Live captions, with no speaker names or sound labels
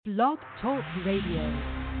Blog Talk Radio.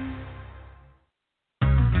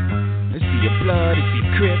 Is he a blood? Is he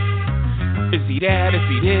Crip? Is he that? Is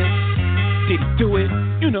he this? Did he do it?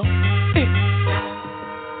 You know, it.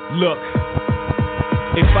 Look,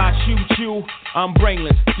 if I shoot you, I'm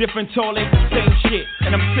brainless. Different toll ain't the same shit,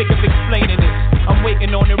 and I'm sick of explaining it. I'm waiting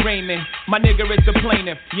on the arraignment. My nigga is the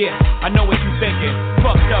plaintiff. Yeah, I know what you thinking.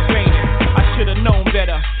 Fucked up, ain't it? I should've known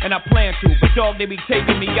better, and I plan to. But dog, they be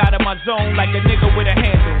taking me out of my zone like a nigga with a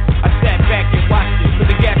handle. I sat back and watched it, put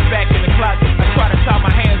the gas back in the closet. I try to tie my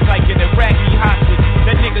hands like an Iraqi hostage.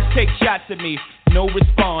 That niggas take shots at me, no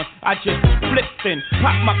response. I just flipped and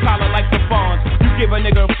pop my collar like the fawns. You give a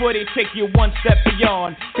nigga a foot, they take you one step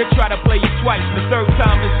beyond. They try to play you twice, the third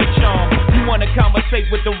time is the charm. You wanna conversate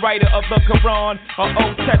with the writer of the Quran or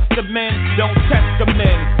Old Testament? Don't test the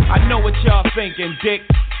men. I know what y'all thinking, dick.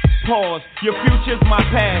 Pause, your future's my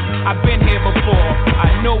past. I've been here before.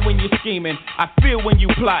 I know when you're scheming, I feel when you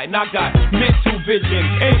plotting. I got mental vision,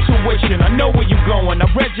 intuition. I know where you're going. I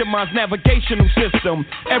read your mind's navigational system.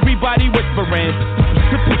 Everybody whispering,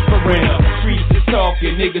 whispering. Streets is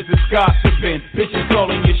talking, niggas is gossiping. Bitches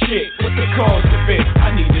calling your shit. What's the cause of it?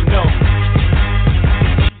 I need to know.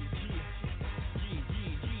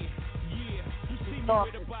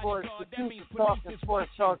 Talking sports, the Future Talking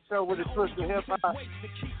Sports Talk Show with a twist of hip hop.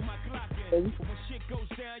 And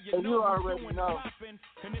you already know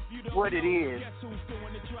what it is.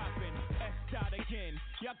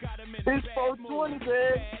 It's 420,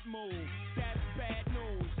 man.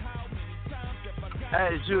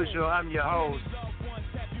 As usual, I'm your host,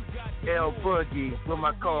 El-Boogie, with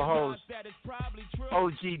my co-host,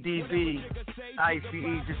 OGDB,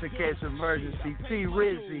 ICE, just in case of emergency, T.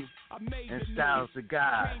 Rizzy, and Styles the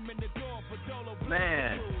God.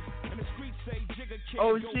 Man,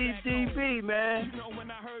 OGDB, man.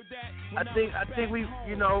 I think we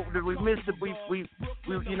missed it. We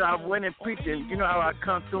I went and picked it. You know how I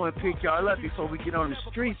come through and pick y'all up before we get on the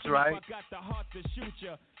streets, right?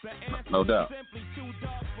 No doubt.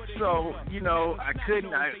 So, I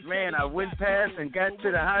couldn't. I went past and got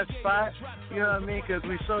to the hot spot. You know what I mean? Because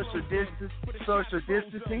we social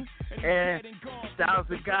distancing, and Styles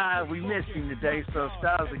the God, we missed him today. So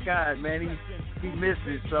Styles the God, man, he missed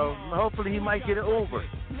it. So hopefully he might get an Uber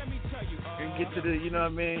and get to the,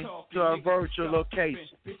 to our virtual location,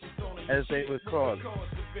 as they would call it.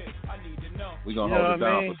 We're gonna hold it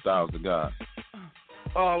down for Styles the God.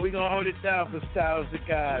 Oh, we're going to hold it down for Styles the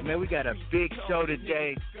God. Man, we got a big show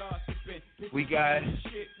today. We're going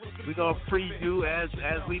to preview as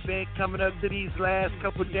we've been coming up to these last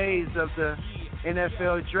couple days of the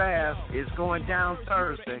NFL draft. It's going down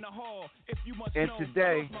Thursday. And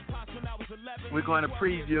today, we're going to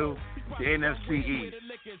preview the NFC East.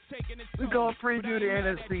 We're going to preview the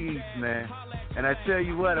NFC East, man. And I tell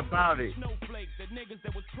you what about it.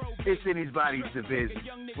 It's anybody's division.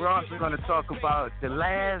 We're also going to talk about the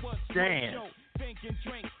last dance.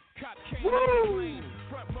 Woo!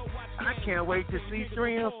 I can't wait to see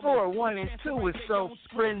 3 and 4. 1 and 2 is so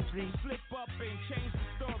frenzy.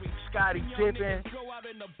 Scottie Pippen,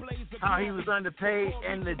 how he was underpaid,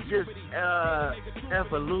 and the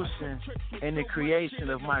evolution and the creation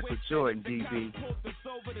of Michael Jordan, DB.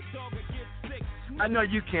 I know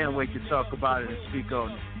you can't wait to talk about it and speak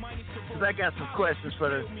on it, because I got some questions for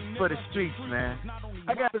the streets, man.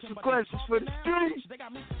 I got some questions for the streets.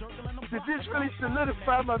 Did this really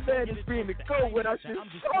solidify my man as being the GOAT, what I just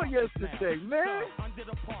saw yesterday, man?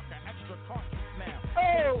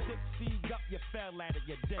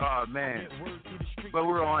 Oh, man. But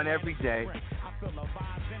we're on every day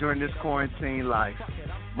during this quarantine life,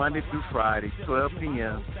 Monday through Friday, 12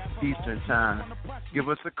 p.m. Eastern Time. Give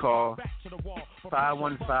us a call,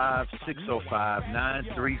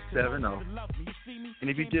 515-605-9370. And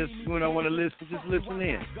if you just want to listen, just listen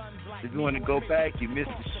in. If you want to go back, you missed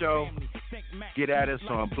the show, get at us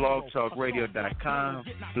on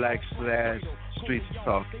blogtalkradio.com/Streets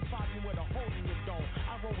Talk.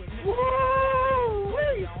 Woo!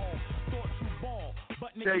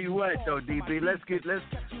 Tell you what though, DB,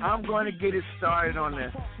 I'm going to get it started on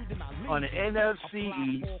the NFC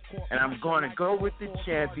East, and I'm going to go with the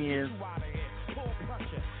champions,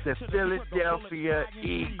 the Philadelphia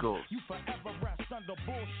Eagles.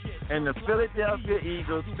 And the Philadelphia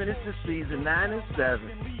Eagles finished the season 9-7.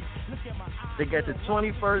 They got the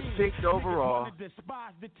 21st pick overall.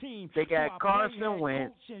 They got Carson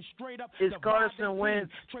Wentz. Is Carson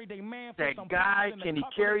Wentz that guy? Can he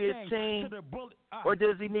carry a team? Or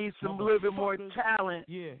does he need some little bit more talent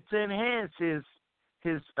to enhance his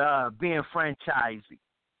being franchisee?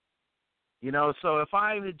 So if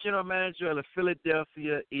I'm the general manager of the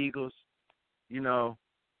Philadelphia Eagles,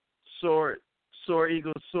 sword soar,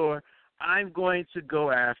 Eagles soar. I'm going to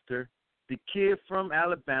go after the kid from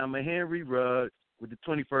Alabama, Henry Ruggs, with the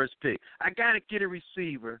 21st pick. I got to get a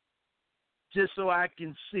receiver just so I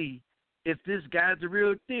can see if this guy's the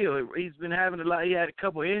real deal. He's been having he had a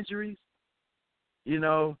couple injuries. You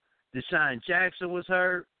know, Deshaun Jackson was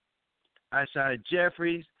hurt. Alshon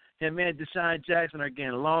Jeffries. Him and Deshaun Jackson are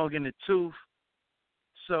getting long in the tooth.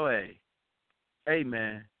 So, hey,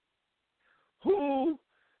 man, who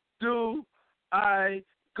do I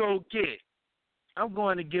go get? I'm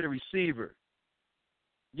going to get a receiver.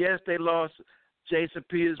 Yes, they lost Jason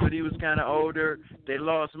Peters, but he was kind of older. They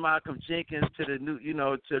lost Malcolm Jenkins to the new,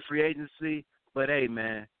 to free agency. But hey,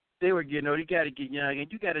 man, they were getting old. You got to get young,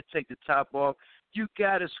 and you got to take the top off. You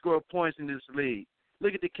got to score points in this league.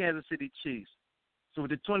 Look at the Kansas City Chiefs. So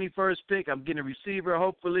with the 21st pick, I'm getting a receiver.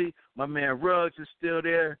 Hopefully, my man Ruggs is still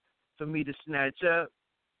there for me to snatch up.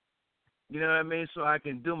 You know what I mean? So I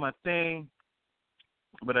can do my thing.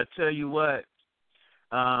 But I tell you what,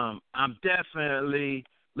 I'm definitely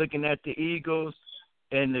looking at the Eagles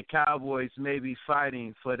and the Cowboys maybe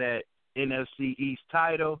fighting for that NFC East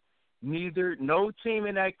title. No team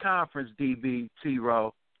in that conference, DB,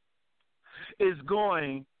 T-Row, is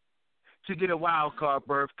going to get a wild card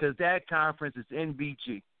berth because that conference is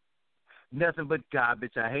NBG. Nothing but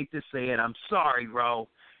garbage. I hate to say it. I'm sorry, Ro.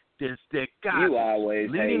 There's garbage. You always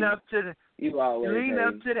leading hate. up to the, you always leading hate.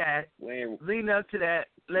 up to that. Leading up to that.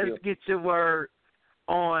 Let's get your word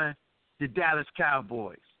on the Dallas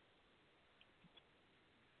Cowboys.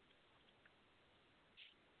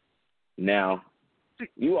 Now,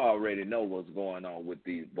 you already know what's going on with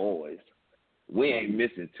these boys. We ain't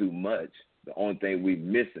missing too much. The only thing we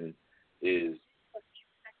missing is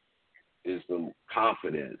some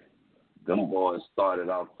confidence. Them boys started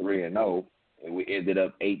off 3-0, and we ended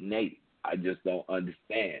up 8-8. I just don't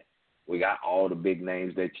understand. We got all the big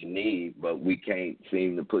names that you need, but we can't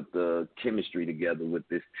seem to put the chemistry together with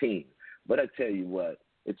this team. But I tell you what,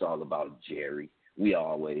 it's all about Jerry. We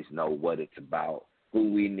always know what it's about,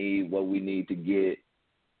 who we need, what we need to get.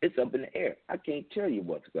 It's up in the air. I can't tell you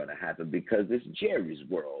what's going to happen because it's Jerry's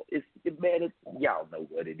world. Y'all know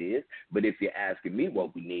what it is. But if you're asking me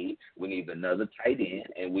what we need another tight end,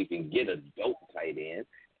 and we can get a dope tight end.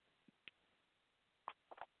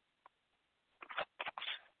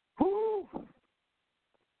 Whoo!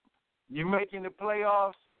 You making the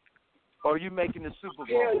playoffs, or you making the Super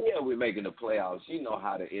Bowl? Yeah, we're making the playoffs. You know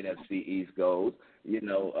how the NFC East goes.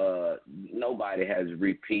 Nobody has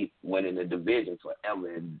repeat winning the division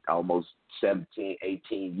forever in almost 17,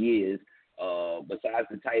 18 years. Besides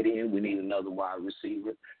the tight end, we need another wide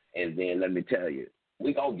receiver. And then let me tell you,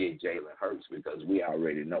 we're going to get Jalen Hurts because we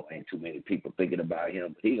already know ain't too many people thinking about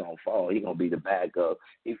him. But he going to fall. He going to be the backup.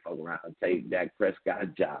 He fuck around and take Dak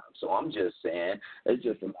Prescott's job. So I'm just saying there's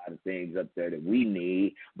just a lot of things up there that we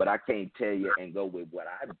need. But I can't tell you and go with what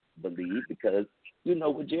I believe because you know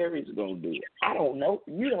what Jerry's going to do. I don't know.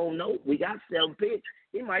 You don't know. We got 7 picks.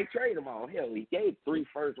 He might trade them all. Hell, he gave 3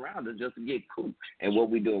 first-rounders just to get Coop. And what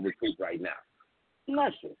we doing with Coop right now?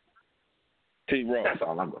 Nothing. T-Row. That's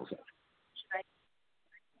all I'm going to say.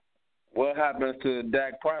 What happens to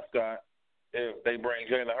Dak Prescott if they bring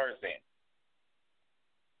Jalen Hurts in?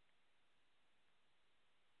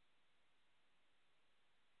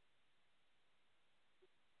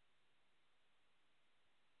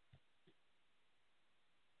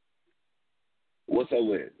 What's up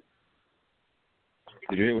with it?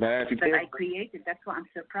 Did you hear what I asked you? That I created. That's why I'm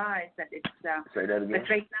surprised that it's. Say that again. But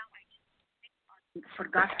right now, I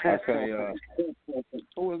forgot. I say,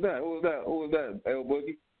 who was that? Who was that?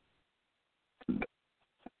 El-Boogie?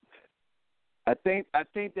 I think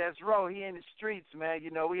that's Ro. He in the streets, man.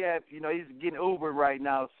 We have, he's getting Uber right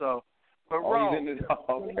now. So, but Ro, he's in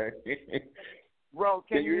the, okay. Ro,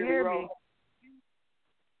 can you hear me?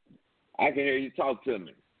 I can hear you. Talk to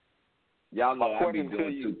me. Y'all know I be According to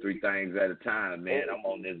doing you. 2-3 things at a time, man. I'm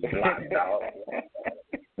on this block, dog.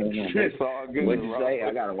 It's all good. What'd you say?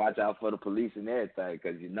 I gotta watch out for the police and everything,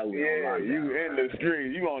 cause we on lockdown. You in the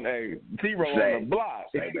street. You on T-Row on the block.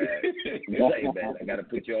 Say that. I gotta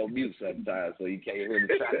put you on mute sometimes so you can't hear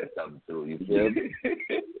the traffic coming through. You feel me?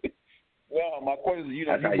 Well, my question is, you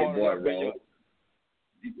That's how brought your it up boy in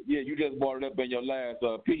your, you just brought it up in your last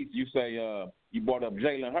piece. You say you brought up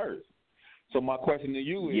Jalen Hurts. So my question to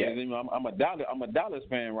you is, I'm a Dallas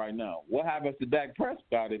fan right now. What happens to Dak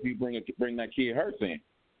Prescott if you bring that kid Hurts in?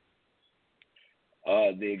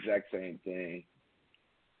 The exact same thing.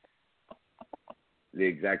 The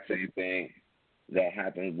exact same thing that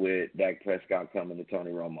happened with Dak Prescott coming to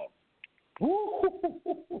Tony Romo.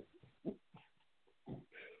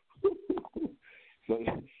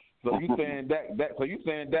 So you saying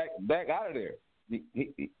Dak out of there?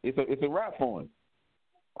 It's a wrap for him.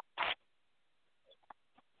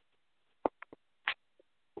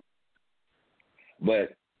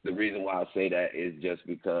 But the reason why I say that is just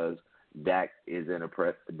because Dak is in a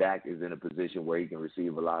position where he can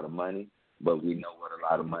receive a lot of money, but we know what a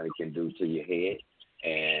lot of money can do to your head.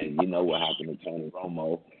 And you know what happened to Tony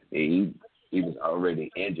Romo. He was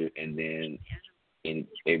already injured, and then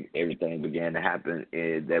everything began to happen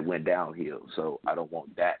that went downhill. So I don't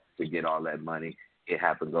want Dak to get all that money. It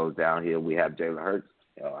goes downhill. We have Jalen Hurts.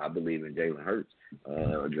 I believe in Jalen Hurts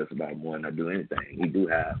just about more than I do anything. He do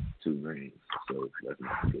have 2 rings, so let's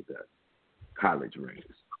not forget that. College rings.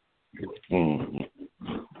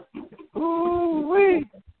 Ooh-wee.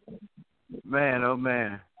 Man, oh,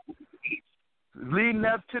 man. Leading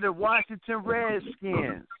up to the Washington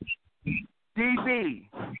Redskins. DB,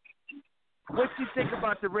 what you think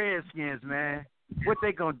about the Redskins, man? What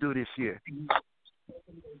they going to do this year?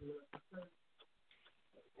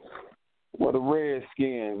 Well, the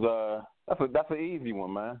Redskins, that's an easy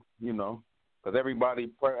one, man. You know, because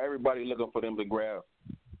everybody looking for them to grab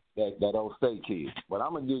that old state kid. But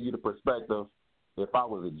I'm gonna give you the perspective. If I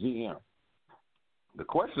was a GM, the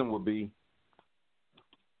question would be: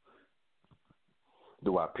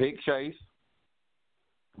 do I pick Chase?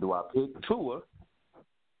 Do I pick Tua?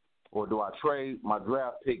 Or do I trade my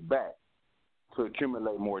draft pick back to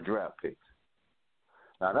accumulate more draft picks?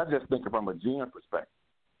 Now, that's just thinking from a GM perspective.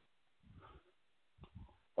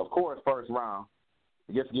 Of course, first round,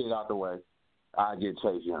 just to get it out the way, I get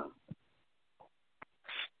Chase Young.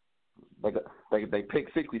 They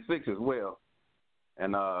pick 66 as well.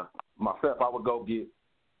 And myself, I would go get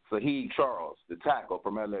Saheed Charles, the tackle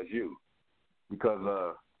from LSU,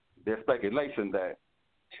 because there's speculation that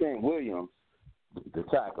Trent Williams, the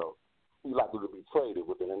tackle, he's likely to be traded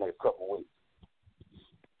within the next couple of weeks.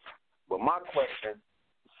 But my question,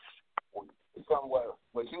 somewhat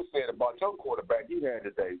what you said about your quarterback you had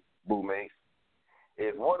today, Boo Mace,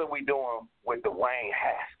 is what are we doing with Dwayne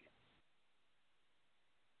Haskins?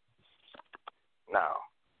 Now,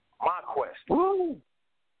 my question,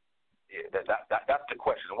 that's the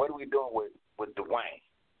question. What are we doing with Dwayne?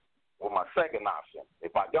 With my second option,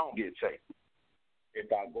 if I don't get Chase,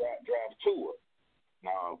 if I draft Tua.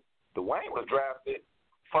 Now, Dwayne was drafted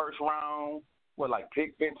first round,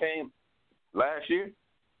 pick 15 last year?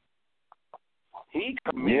 He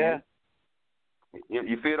committed. Yeah.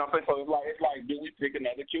 You see what I'm saying? So it's like, do we pick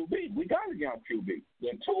another QB? We got to get a QB.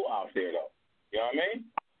 There's 2 out there, though. You know what I mean?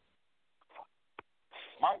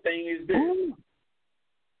 My thing is this. Ooh.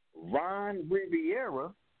 Ron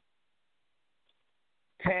Rivera,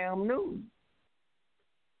 Cam Newton.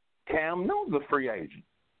 Cam Newton's a free agent.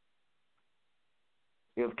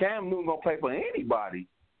 If Cam Newton going to play for anybody,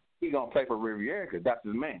 he's going to play for Riviera because that's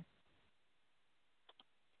his man.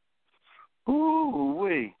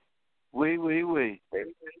 Ooh-wee. Wee.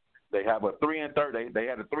 They have a 3-13. They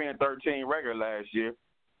had a 3-13 record last year.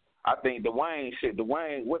 I think Dwayne,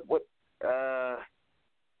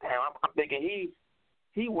 I'm thinking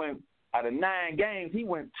he went out of 9 games, he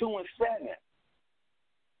went 2-7.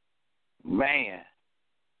 Man.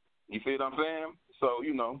 You see what I'm saying? So,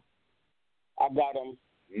 you know, I got them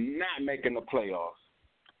not making the playoffs.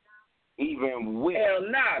 Even with hell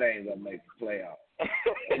no, they ain't gonna make the playoffs.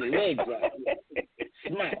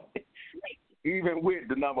 Small. Even with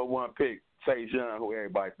the number 1 pick, Chase Young, who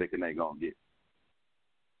everybody's thinking they gonna get.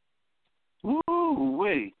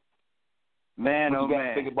 Woo-wee. Man, you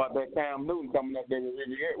man. Think about that Cam Newton coming up there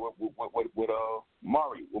with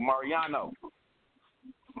Mariano.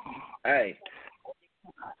 Hey.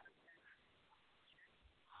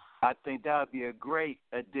 I think that would be a great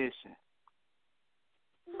addition.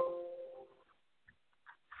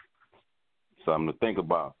 Something to think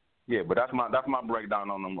about. Yeah, but that's my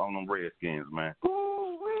breakdown on them Redskins, man.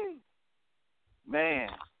 Ooh-wee. Man,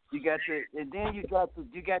 you got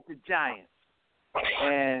the Giants,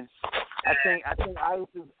 and I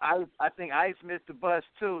think Ice missed the bus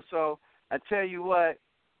too. So I tell you what,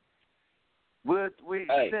 since we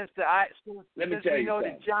know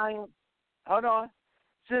the Giants, hold on,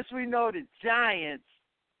 since we know the Giants.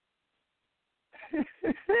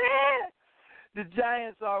 The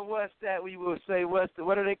Giants are what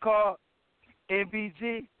are they called?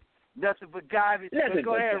 NBG? Nothing but garbage.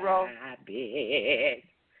 Go ahead, Ro.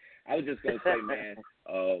 I was just going to say, man,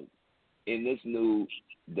 in this new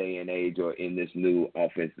day and age or in this new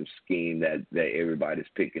offensive scheme that everybody's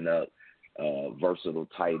picking up, versatile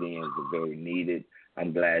tight ends are very needed.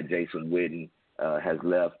 I'm glad Jason Witten has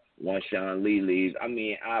left. Once Sean Lee leaves, I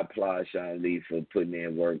mean, I applaud Sean Lee for putting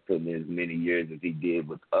in work, putting in as many years as he did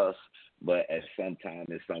with us. But at some time,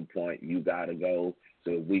 at some point, you got to go.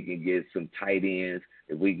 So if we can get some tight ends,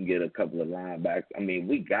 if we can get a couple of linebackers, I mean,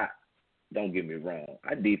 we got, don't get me wrong,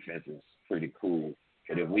 our defense is pretty cool.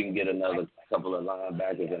 But if we can get another couple of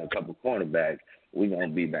linebackers and a couple of cornerbacks, we're going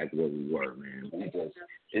to be back where we were, man.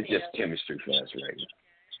 It's just chemistry for us right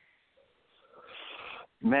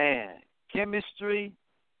now. Man, chemistry.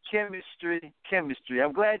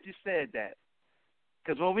 I'm glad you said that.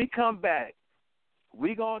 Because when we come back,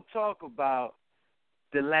 we're going to talk about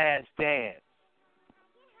The Last Dance.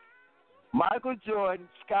 Michael Jordan,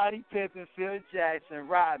 Scottie Pippen, Phil Jackson,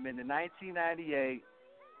 Rodman, the 1998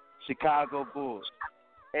 Chicago Bulls.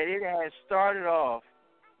 And it has started off,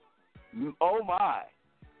 oh my,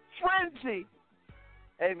 frenzy.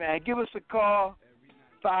 Hey, man, give us a call,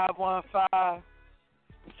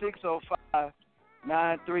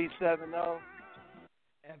 515-605-9370.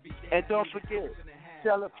 And don't forget,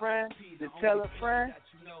 tell a friend to tell a friend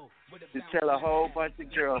to tell a whole bunch of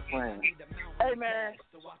girlfriends. Hey, man,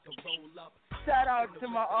 shout out to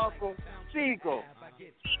my Uncle Siegel.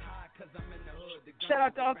 Shout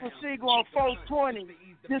out to Uncle Siegel on 420.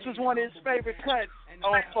 This was one of his favorite cuts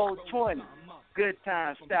on 420. Good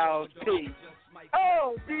time, Styles P.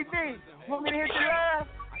 Oh, DB, want me to hit the line?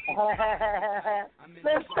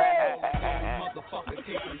 Let's go. Motherfucker,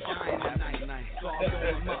 keep them dying tonight. So I'll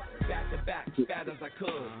roll them up, back to back, fat as I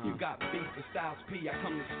could. You got beef with Styles P, I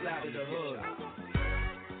come to splatter the hood.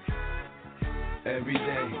 Every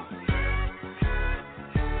day,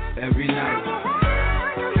 every night,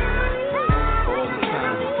 all the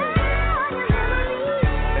time.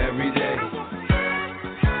 Every day,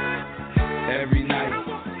 every night,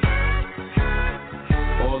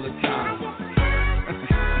 all the time.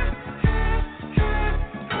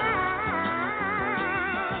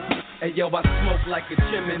 Hey yo, I smoke like a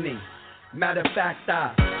chimney. Matter of fact,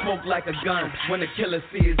 I smoke like a gun when a killer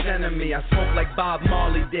see his enemy. I smoke like Bob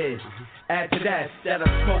Marley did. Add to that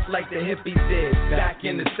I smoke like the hippies did back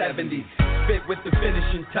in the 70s. Spit with the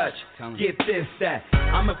finishing touch. Get this, that.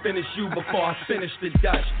 I'ma finish you before I finish the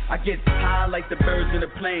Dutch. I get high like the birds in the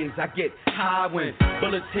plains. I get high when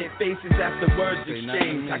bullets hit faces after words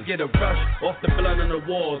exchange. I get a rush off the blood on the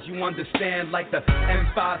walls. You understand, like the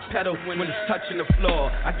M5 pedal when it's touching the floor.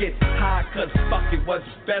 I get high cause fuck it, what's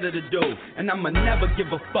better to do. And I'ma never give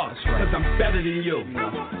a fuck cause I'm better than you.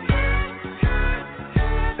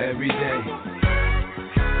 Every day,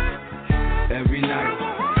 every night,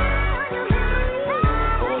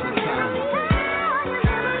 all the time.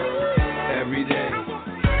 Every day,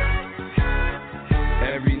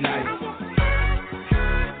 every night,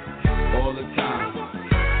 all the time.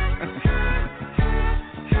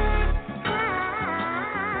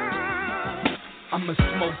 I'ma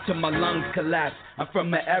smoke till my lungs collapse. I'm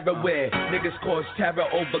from an era where niggas cause terror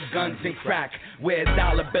over guns and crack, where a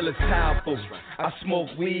dollar bill is powerful. I smoke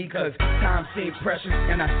weed cause time seems precious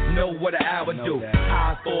and I know what an hour do.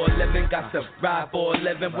 High for a living, got to ride for a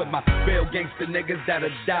living with my real gangster niggas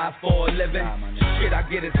that'll die for a living. Shit, I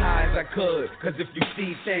get as high as I could, cause if you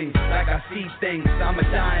see things like I see things, I'ma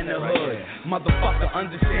die in the hood. Motherfucker,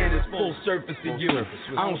 understand it's full surface to you.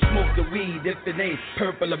 I don't smoke the weed if it ain't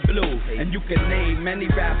purple or blue. And you can name any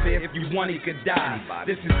rapper if you want, he could die.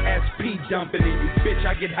 This is SP dumping in you, bitch,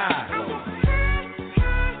 I get high.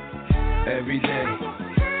 Every day,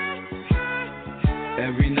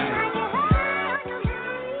 every night,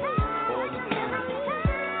 all the time,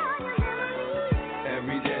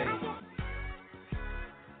 every day.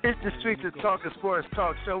 It's the Streets of Talking Sports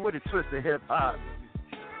Talk Show with a twist of hip hop.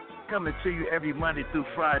 Coming to you every Monday through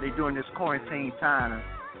Friday during this quarantine time,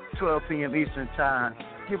 12 p.m. Eastern Time.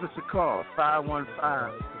 Give us a call,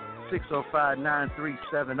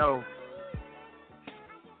 515-605-9370.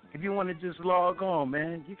 If you want to just log on,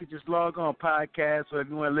 man, you could just log on podcast, or if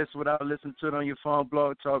you want to listen without listening to it on your phone,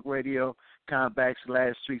 Blog Talk Radio,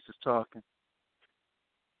 /Streets is Talking.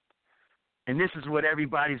 And this is what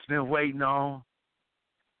everybody's been waiting on.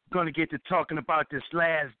 Going to get to talking about this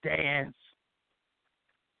last dance.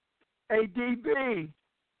 Hey, DB,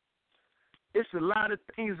 it's a lot of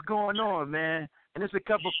things going on, man. And there's a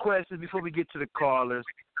couple questions before we get to the callers.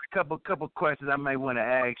 Couple questions I might want to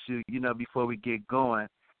ask you, before we get going.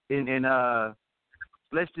 And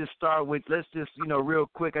let's just start with, real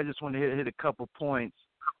quick, I just want to hit a couple points.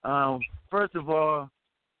 First of all,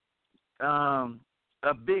 a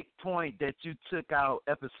big point that you took out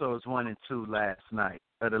episodes 1 and 2 last night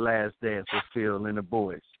of The Last Dance with Phil and the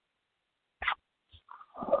boys.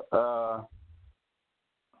 I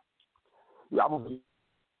was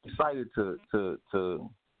excited to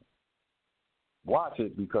watch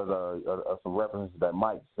it because of some references that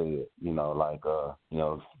Mike said.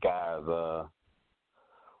 Guys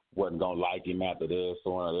wasn't gonna like him after this,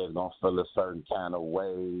 or they're gonna feel a certain kind of way,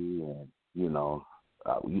 and you're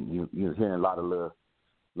hearing a lot of little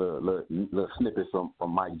snippets from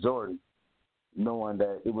Mike Jordan, knowing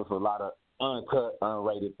that it was a lot of uncut,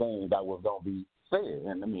 unrated things that was gonna be said.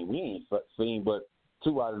 And I mean, we ain't seen but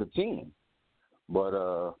 2 out of the 10. But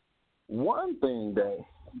one thing that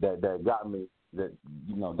got me, that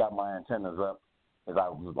got my antennas up, is I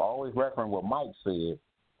was always referencing what Mike said,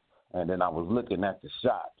 and then I was looking at the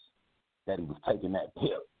shots that he was taking that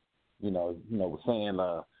pip. Was saying,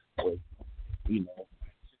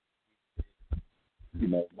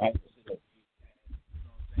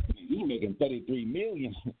 he making $33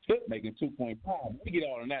 million, Pip making 2.5. We get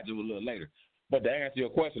all on that just a little later. But to answer your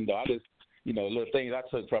question, though, I just, little things I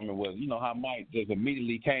took from it was, how Mike just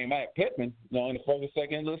immediately came at Pippen, in the first and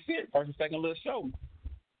second little show.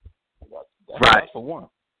 That's for one.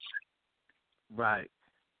 Right.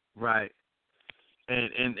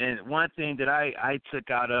 And one thing that I took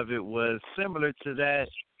out of it was similar to that,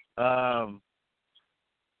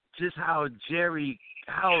 just how Jerry,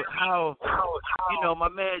 how my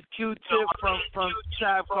man Q-Tip from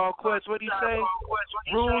Tribe Called Quest, what'd he say?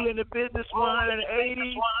 Rule in the business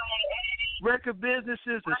 180. Record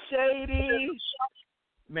businesses are shady.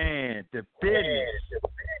 Man, the business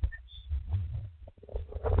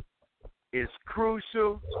is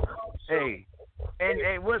crucial. Hey,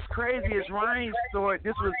 and what's crazy is Ryan's story.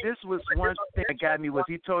 This was one thing that got me, was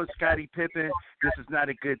he told Scottie Pippen this is not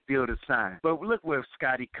a good deal to sign. But look where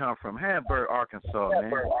Scottie come from, Hamburg, Arkansas,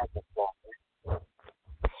 man.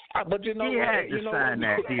 But he had to sign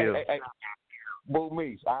that deal. Boo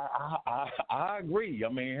Meese, I agree. I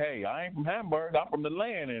mean, hey, I ain't from Hamburg. I'm from the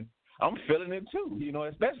land, and I'm feeling it too.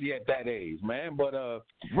 Especially at that age, man. But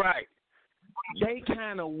right, they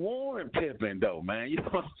kind of warned Pippen though, man. You know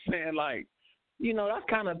what I'm saying? Like, that's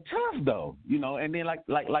kind of tough though. And then like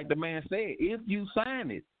the man said, if you sign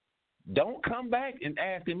it, don't come back and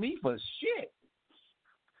asking me for shit.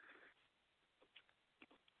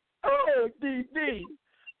 Oh, DB.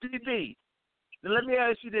 Let me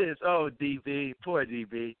ask you this. Oh, DB, poor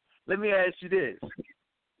DB. Let me ask you this.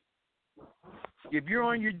 If you're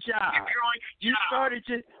on your job, you started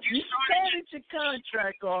your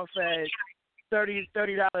contract off at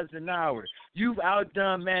 $30 an hour. You've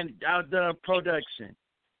outdone production.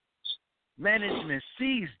 Management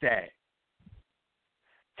sees that.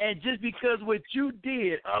 And just because what you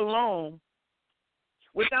did alone,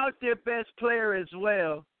 without their best player as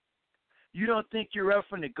well, you don't think you're up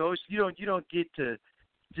for negotiation? You don't get to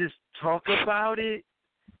just talk about it?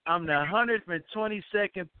 I'm the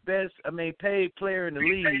 122nd paid player in the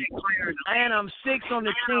league, and I'm 6th on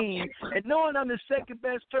the team. And knowing I'm the second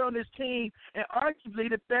best player on this team, and arguably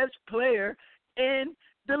the best player in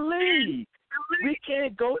the league, we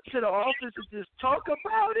can't go to the office and just talk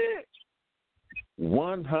about it.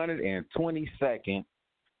 122nd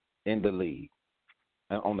in the league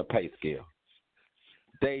on the pay scale.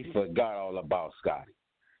 They forgot all about Scottie.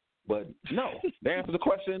 But no, the answer to the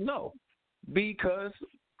question, no. Because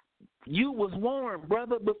you was warned,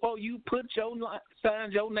 brother, before you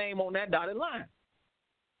signed your name on that dotted line.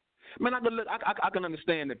 Man, I can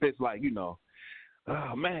understand if it's like,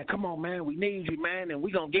 oh, man, come on, man, we need you, man, and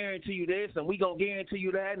we going to guarantee you this, and we going to guarantee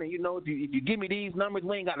you that, and, if you give me these numbers,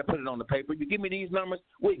 we ain't got to put it on the paper. If you give me these numbers,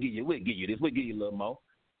 we'll give you this, we'll give you a little more.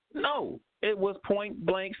 No, it was point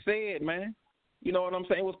blank said, man. You know what I'm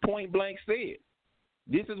saying? It was point blank said.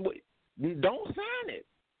 This is what, don't sign it.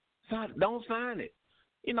 Don't sign it.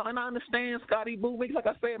 And I understand Scottie Boo. Like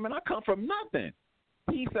I said, man, I come from nothing.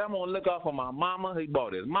 He said, I'm going to look out for my mama. He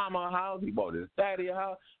bought his mama a house. He bought his daddy a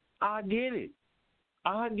house. I get it.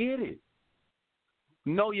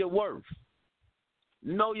 Know your worth.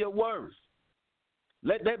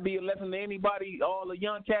 Let that be a lesson to anybody, all the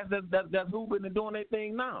young cats that's hooping and doing their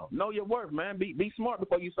thing now. Know your worth, man. Be smart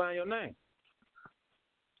before you sign your name.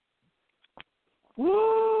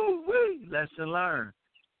 Woo-wee. Lesson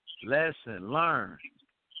learned.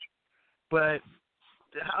 But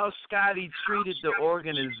how Scottie treated the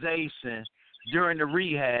organization during the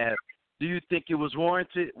rehab, do you think it was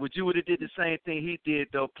warranted? Would you have did the same thing he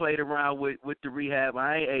did, though, played around with the rehab?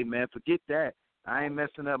 Hey, man, forget that. I ain't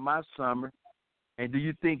messing up my summer. And do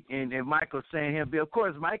you think, and Michael saying him, of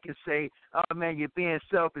course, Mike can say, oh, man, you're being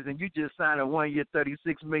selfish and you just signed a 1-year,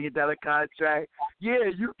 $36 million contract. Yeah,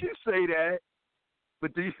 you can say that.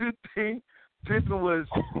 But do you think Pippen was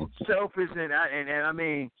selfish? And I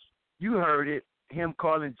mean, you heard it, him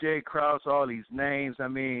calling Jay Krause all these names. I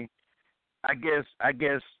mean, I guess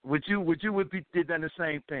would you did the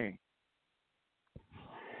same thing?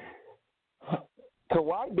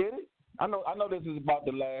 Kawhi did it. I know this is about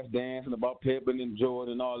the last dance and about Pippen and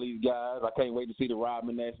Jordan and all these guys. I can't wait to see the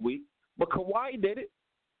Rodman next week. But Kawhi did it.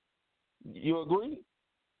 You agree?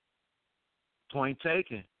 Point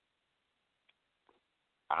taken.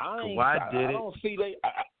 I don't see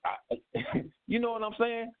you know what I'm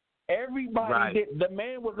saying? Everybody did. The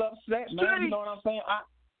man was upset, man. You know what I'm saying?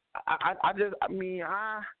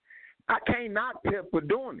 I can't knock Pip for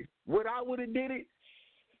doing it. Would I would have did it?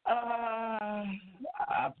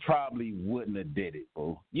 I probably wouldn't have did it,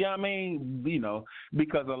 bro. You know what I mean? You know,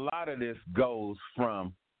 because a lot of this goes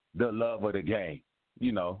from the love of the game.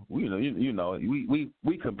 We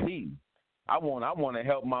compete. I want to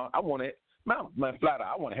help I want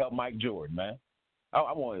to help Mike Jordan, man.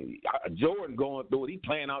 I want Jordan going through it. He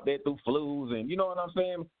playing out there through flus, and you know what I'm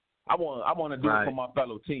saying. I want to do it for my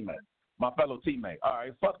fellow teammate. All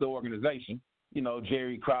right, fuck the organization. You know,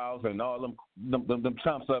 Jerry Krause and all them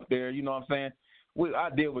chumps up there. You know what I'm saying? I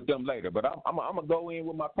deal with them later, but I'm gonna go in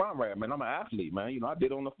with my comrade, man. I'm an athlete, man. You know, I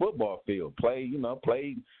did on the football field, played,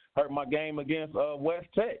 hurt my game against West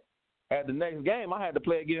Tech. At the next game, I had to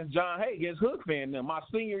play against John Hay, against Hookfin in my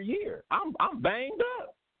senior year. I'm banged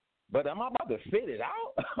up, but am I about to fit it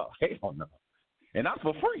out? Hell no. And that's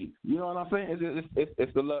for free. You know what I'm saying?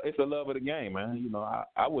 It's the love. It's the love of the game, man. You know,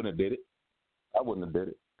 I wouldn't have did it. I wouldn't have did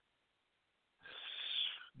it.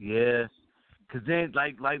 Yeah, because then,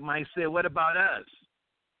 like Mike said, what about us?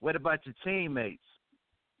 What about your teammates?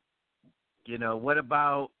 You know, what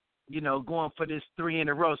about, going for this 3 in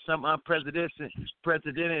a row, some unprecedented,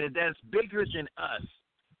 that's bigger than us.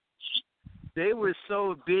 They were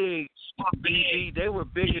so big, BB, they were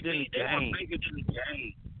bigger than the game.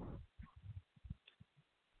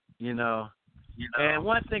 You know. And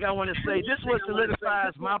one thing I want to say, this what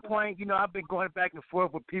solidifies my point. You know, I've been going back and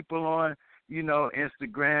forth with people on,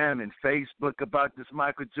 Instagram and Facebook about this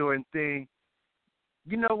Michael Jordan thing.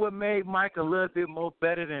 You know what made Mike a little bit more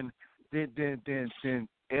better than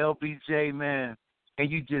LBJ, man?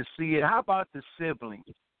 And you just see it. How about the siblings?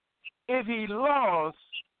 If he lost,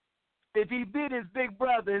 if he beat his big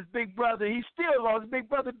brother, he still lost. His big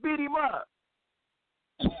brother beat him up.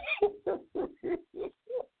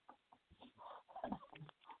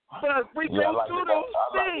 But we go through those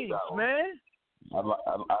things, man. I like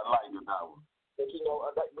it that one. But Bo,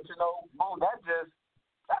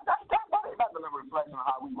 that's not a reflection of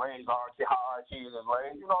how we raised how our kids is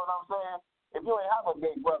raised. You know what I'm saying? If you ain't have a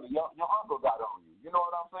big brother, your uncle got on you. You know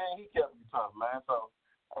what I'm saying? He kept you tough, man. So,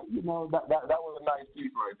 that was a nice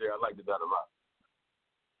piece right there. I liked that a lot.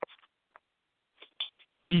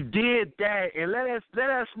 He did that, and let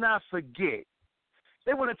us not forget.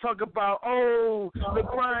 They want to talk about,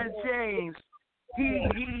 LeBron James. He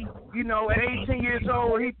at 18 years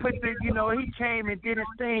old, he he came and did his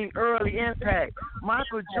thing early, impact.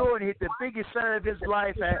 Michael Jordan hit the biggest sign of his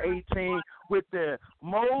life at 18 with the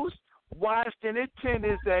most watched in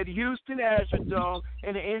attendance at Houston Astrodome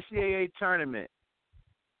in the NCAA tournament.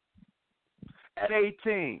 At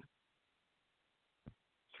 18.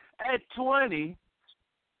 At 20,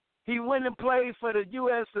 he went and played for the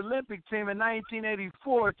U.S. Olympic team in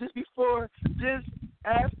 1984, just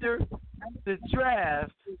after the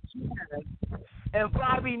draft. And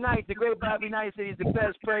Bobby Knight, the great Bobby Knight, said he's the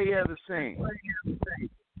best player he ever seen.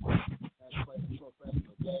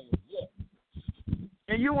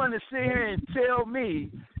 And you want to sit here and tell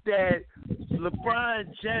me that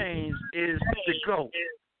LeBron James is the GOAT.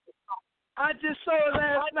 I just saw it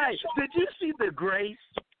last night. Did you see the grace?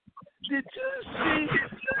 Did you see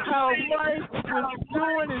how Mike was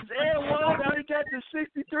doing his air one? How he got to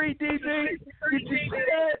 63 dB? Did you see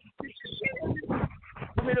that?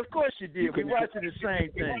 I mean, of course you did. We watching the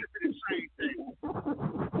same thing.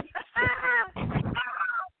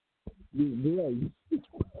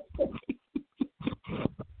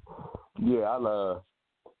 Yeah,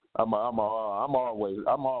 I'm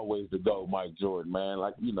always the GOAT, Mike Jordan, man.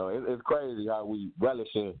 Like, it's crazy how we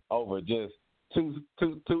relish it over just two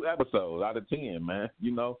episodes out of 10, man.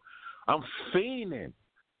 I'm fiending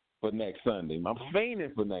for next Sunday, man.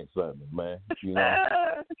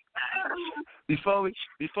 Before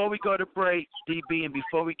we go to break, DB, and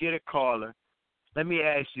before we get a caller, let me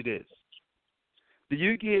ask you this: do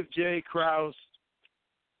you give Jerry Krause,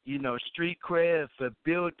 street cred for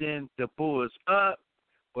building the Bulls up,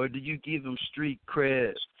 or do you give him street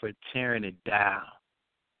cred for tearing it down?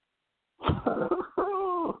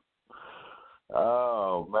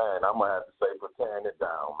 Oh, man, I'm going to have to say for tearing it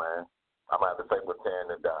down, man.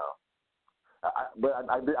 But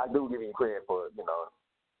I do give him credit for,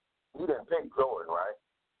 he didn't pick Jordan, right?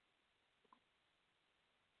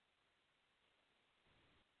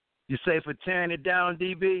 You say for tearing it down,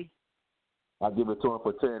 DB? I give it to him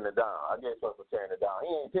for tearing it down. I give it to him for tearing it down. He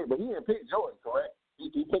didn't pick Jordan, correct? He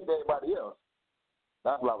picked everybody else.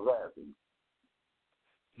 That's what I was asking.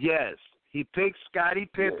 Yes, he picked Scottie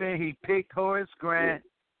Pippen. Yeah. He picked Horace Grant.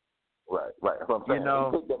 Yeah. Right. That's what I'm saying.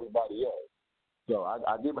 He picked everybody else. So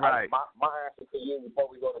I give my answer to you before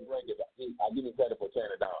we go to break is I give him credit for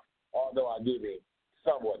tearing it down. Although I give him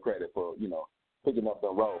somewhat credit for, picking up the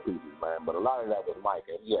role pieces, man. But a lot of that was Mike,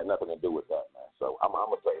 and he had nothing to do with that, man. So I'm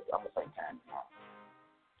gonna say time.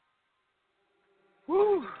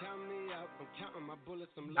 Woo.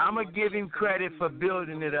 I'm going to give him credit for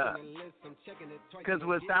building it up. Because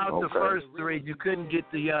without the first three, you couldn't get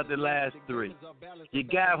the other last three. You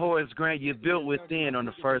got Horace Grant, you built within on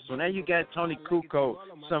the first one. And you got Tony Kukoc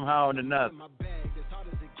somehow on another.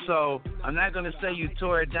 So I'm not going to say you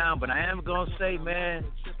tore it down, but I am going to say, man,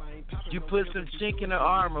 you put some chink in the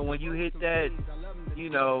armor when you hit that,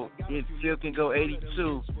 if Phil can go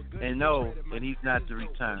 82 and he's not to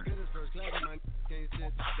return.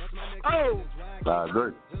 Oh! I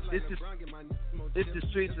agree. It's the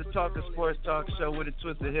Streets of Talking Sports Talk Show with a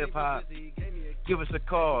twist of hip hop. Give us a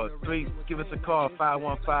call. Give us a call,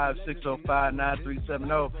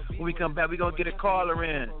 515-605-9370. When we come back, we're going to get a caller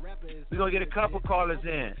in. We're going to get a couple callers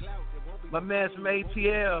in. My man from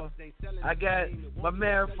ATL. I got my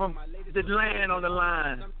man from the land on the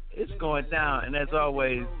line. It's going down. And as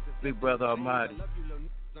always, Big Brother Almighty.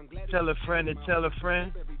 Tell a friend to tell a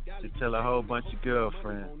friend to tell a whole bunch of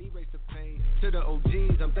girlfriends. To the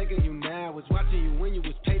OGs, I'm thinking you now. Was watching you when you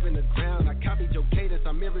was paving the ground. I copied your cadence,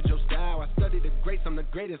 I mirrored your style. I studied the greats, I'm the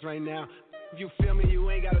greatest right now. If you feel me, you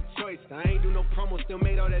ain't got a choice. I ain't do no promo, still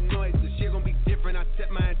made all that noise. This shit gon' be different, I set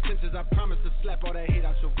my intentions. I promise to slap all that hate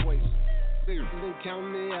out your voice. Then count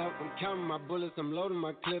me out, I'm counting my bullets, I'm loading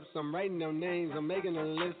my clips, I'm writing down names, I'm making a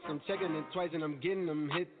list, I'm checking it twice and I'm getting them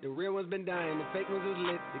hit. The real ones been dying, the fake ones is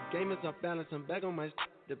lit, the game is off balance, I'm back on my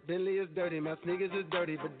the Bentley is dirty, my sneakers is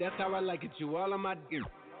dirty, but that's how I like it, you all on my dick.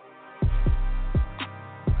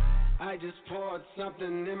 I just poured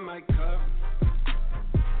something in my cup,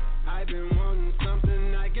 I've been wanting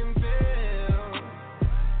something I can feel,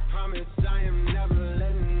 promise I am never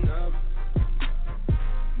letting up,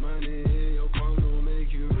 money.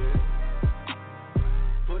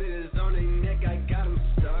 I got them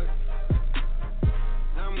stuck.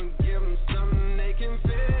 I'ma give them something they can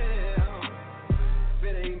feel. If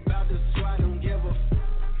it ain't about the swat, don't give a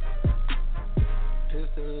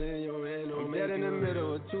pistol in your hand. I'm dead in the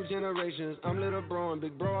middle of two generations. I'm little bro and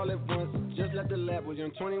big bro all at once. Just left the lab with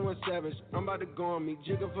young 21 Savage. I'm about to go on me,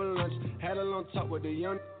 jigger for lunch. Had a long talk with the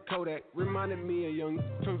young Kodak. Reminded me of young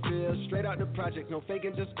from Phil. Straight out the project, no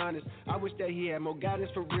faking, just honest. I wish that he had more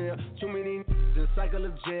guidance for real. Too many the cycle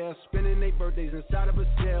of jail. Spending their birthdays inside of a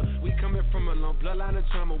cell. We coming from a long bloodline of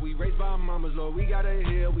trauma. We raised by our mamas, Lord, we gotta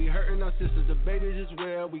heal. We hurting our sisters, the babies as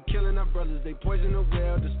well. We killing our brothers, they poison the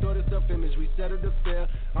well. Distorted self-image, we settle to fail.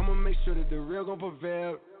 I'ma make sure that the real gon'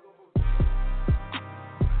 prevail.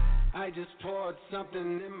 I just poured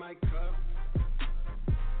something in my cup.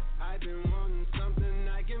 I've been wanting something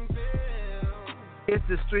I can feel. It's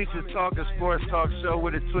the Streets of Talking Sports Talk Show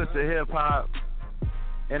with a twist of hip hop.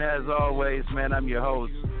 And as always, man, I'm your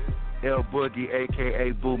host, El-Boogie,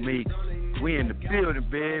 a.k.a. Boo Meeks. We in the building,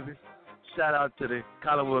 baby. Shout out to the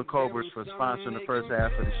Collinwood Cobras for sponsoring the first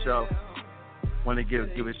half of the show. Want to give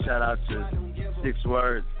a shout out to 6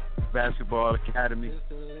 Words Basketball Academy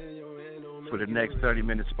for the next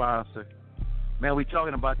 30-minute sponsor. Man, we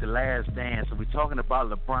talking about The Last Dance, and we talking about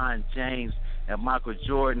LeBron James and Michael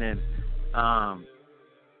Jordan, and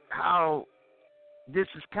how this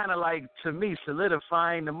is kind of like, to me,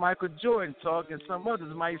 solidifying the Michael Jordan talk, and some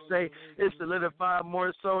others might say it's solidifying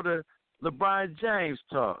more so the LeBron James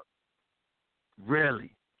talk.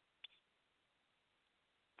 Really?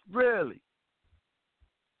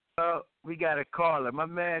 We got a caller. My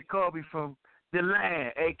man Kobe from the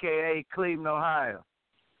land, a.k.a. Cleveland, Ohio.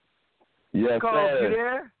 Yes, Kobe, sir. you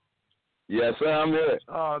there? Yes, sir, I'm here.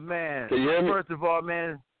 Oh, man. Can you hear me? First of all,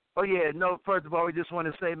 man. Oh, yeah. No, first of all, we just want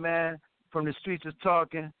to say, man, from the Streets of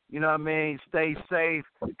Talking, you know what I mean? Stay safe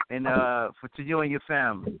and to you and your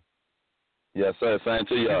family. Yes, sir. Same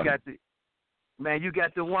to y'all. You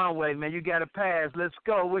got the one way, man. You got a pass. Let's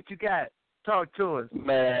go. What you got? Talk to us.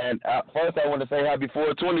 Man, first I want to say happy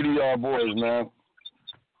 420 to y'all boys, man.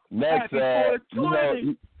 Next, happy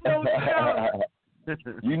 420.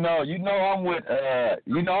 You know, I'm with,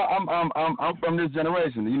 I'm from this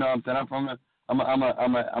generation. You know what I'm saying? I'm an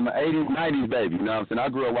 80s, 90s baby. You know what I'm saying? I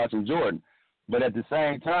grew up watching Jordan, but at the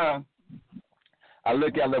same time, I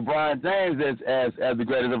look at LeBron James as the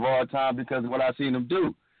greatest of all time because of what I've seen him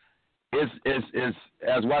do. It's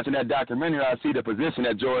as watching that documentary, I see the position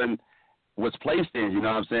that Jordan was placed in, you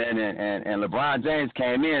know what I'm saying? And LeBron James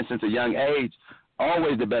came in since a young age,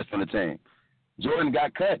 always the best on the team. Jordan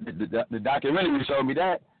got cut. The documentary showed me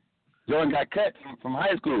that. Jordan got cut from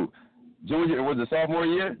high school. Junior, was the sophomore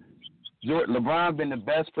year? LeBron been the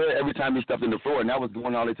best player every time he stepped in the floor, and that was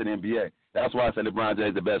going all the way to the NBA. That's why I said LeBron James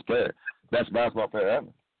is the best player, best basketball player ever.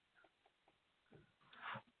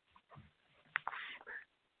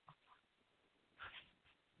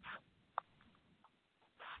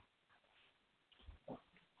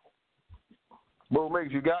 Boo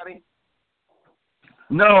Mix, you got him?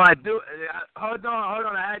 No, I do. Hold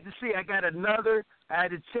on. I had to see. I had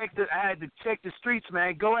to check the streets,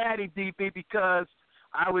 man. Go at it, DP, because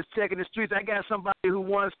I was checking the streets. I got somebody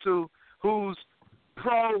who's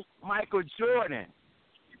pro Michael Jordan.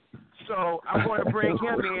 So I'm going to bring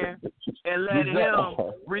him in and let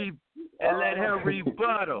him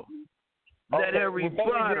rebuttal. Let him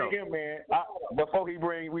rebuttal. Before we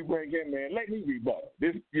bring him in, let me rebuttal.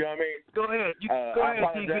 This, you know what I mean? Go ahead. Go ahead,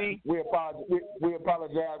 TV. We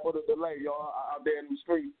apologize for the delay, y'all, out there in the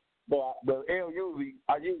street. But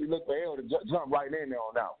I usually look for L to jump right in there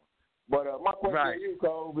on that one. But my question to you,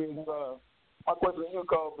 Cole,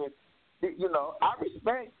 is, you know, I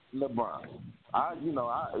respect LeBron.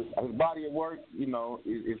 His body of work, you know,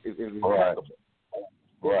 is impeccable.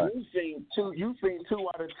 Right. You've seen 2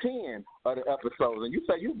 out of 10 of the episodes, and you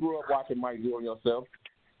say you grew up watching Mike Jordan yourself.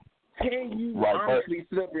 Can you honestly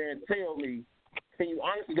sit up here and tell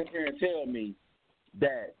me?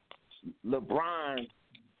 That LeBron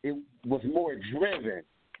was more driven,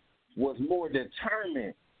 was more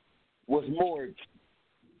determined, was more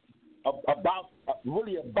about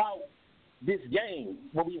this game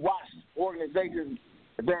when we watched organizations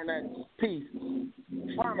during that piece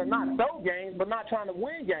trying to not throw games but not trying to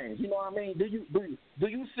win games? You know what I mean? Do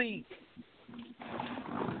you see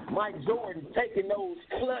Mike Jordan taking those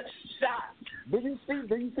clutch shots? Do you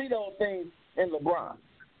see those things in LeBron?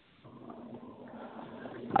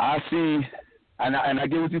 I see, and I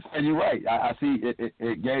get what you're saying. You're right. I see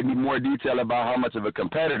it gave me more detail about how much of a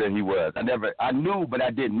competitor he was. I knew, but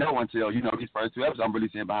I didn't know until, you know, these first 2 episodes. I'm really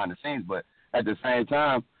seeing behind the scenes, but at the same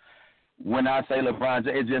time, when I say LeBron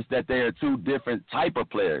James, it's just that they are 2 different type of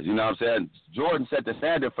players. You know what I'm saying? Jordan set the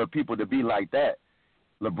standard for people to be like that.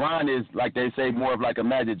 LeBron is, like they say, more of like a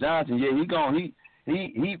Magic Johnson. Yeah, he's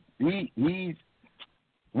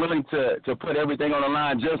willing to put everything on the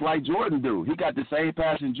line just like Jordan do. He got the same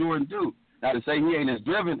passion Jordan do. Now, to say he ain't as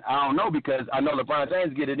driven, I don't know, because I know LeBron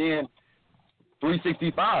James get it in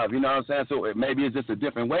 365, you know what I'm saying? So maybe it's just a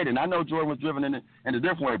different way. And I know Jordan was driven in a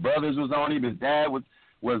different way. Brothers was on him. His dad was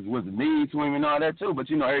mean to him and all that too. But,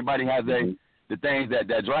 you know, everybody has the things that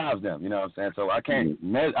drives them, you know what I'm saying? So I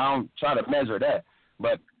don't try to measure that.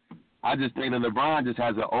 But I just think that LeBron just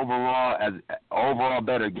has an overall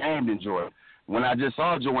better game than Jordan. When I just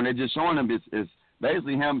saw Jordan, they just showing him it's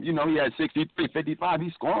basically him, you know, he had 63, 55,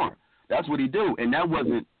 he's scoring. That's what he do. And that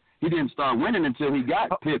wasn't, he didn't start winning until he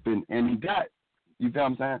got Pippen and he got, you feel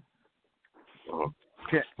what I'm saying?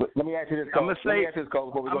 Okay. Let me ask you this, Cole. I'm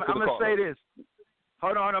going to say this.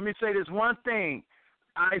 Hold on, let me say this one thing.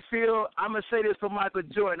 I'm going to say this for Michael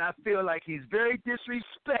Jordan. I feel like he's very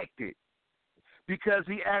disrespected because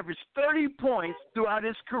he averaged 30 points throughout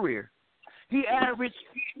his career. He averaged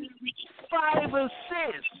 5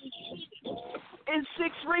 assists and 6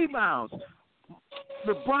 rebounds.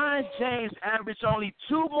 LeBron James averaged only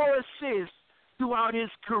 2 more assists throughout his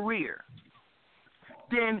career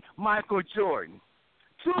than Michael Jordan.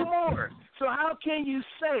 2 more. So how can you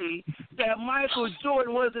say that Michael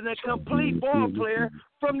Jordan wasn't a complete ball player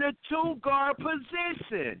from the 2-guard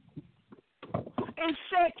position? And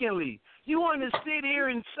secondly, you want to sit here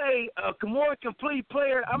and say a more complete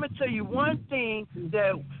player? I'm going to tell you one thing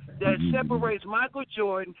that separates Michael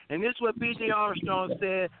Jordan, and this is what B.J. Armstrong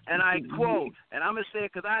said, and I quote, and I'm going to say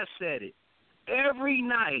it because I said it. Every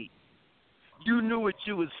night, you knew what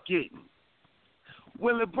you was getting.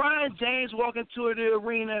 When LeBron James walk into the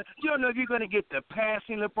arena, you don't know if you're going to get the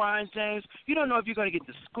passing LeBron James. You don't know if you're going to get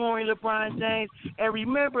the scoring LeBron James. And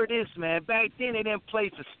remember this, man. Back then, they didn't play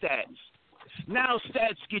for stats. Now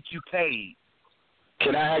stats get you paid.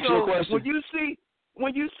 Can I ask you a question?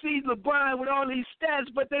 When you see LeBron with all these stats,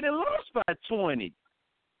 but they done lost by 20.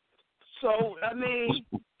 So, I mean,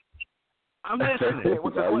 I'm listening.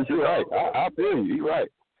 You're right. I feel you. You're right.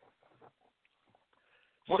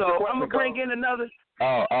 So I'm going to bring in another.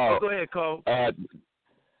 Go ahead, Cole.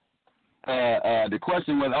 The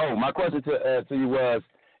question was, my question to you was,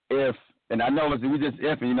 if, and I know we just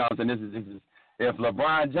if, you know what I'm saying, this is if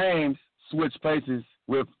LeBron James switched places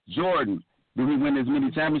with Jordan, Do he win as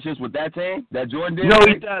many championships with that team that Jordan did? No,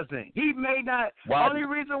 he doesn't. He may not. Why? Only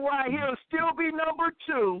reason why he'll still be number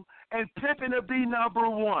 2 and Pippen will be number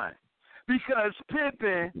 1. Because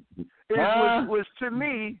Pippen was to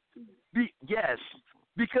me, yes.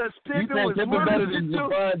 Because Pippen was better than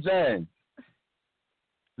LeBron James.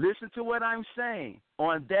 Listen to what I'm saying.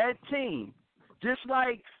 On that team, just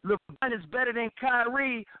like LeBron is better than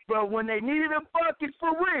Kyrie, but when they needed a bucket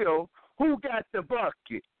for real, who got the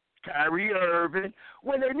bucket? Kyrie Irving.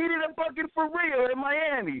 When they needed a bucket for real in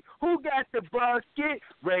Miami, who got the bucket?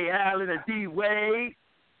 Ray Allen or D. Wade.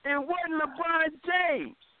 It wasn't LeBron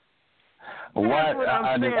James. That's what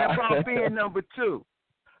I'm saying about being number 2.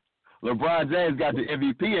 LeBron James got the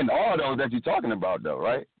MVP in all those that you're talking about, though,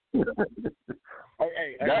 right?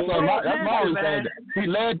 That's my understanding. He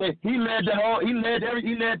led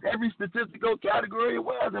every statistical category it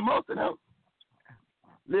was in most of them.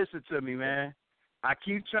 Listen to me, man. I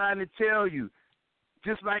keep trying to tell you,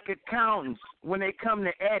 just like accountants, when they come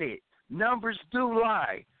to edit, numbers do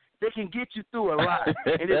lie. They can get you through a lot.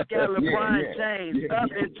 And it's got LeBron James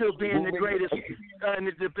up into being the greatest in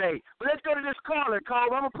the debate. But let's go to this caller,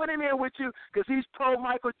 Cole. I'm going to put him in with you because he's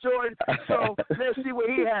pro-Michael Jordan. So let's see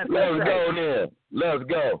what he has to say. Let's go there. Let's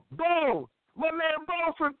go. Bo, my man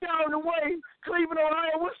Bo from down the way, Cleveland,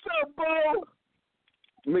 Ohio. What's up, Bo?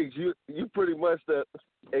 Meeks, you pretty much said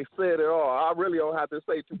it all. I really don't have to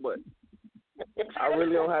say too much. We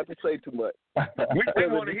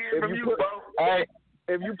want to hear from you, Bo. Hey,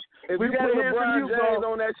 if you put LeBron James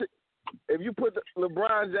on that, if you put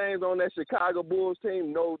LeBron James on that Chicago Bulls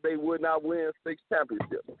team, no, they would not win 6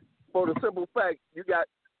 championships. For the simple fact, you got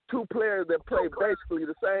 2 players that play basically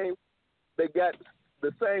the same. They got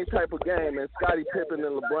the same type of game as Scottie Pippen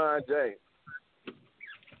and LeBron James.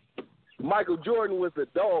 Michael Jordan was the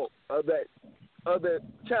dog of that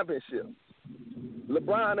championship.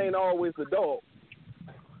 LeBron ain't always the dog.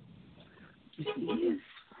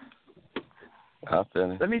 I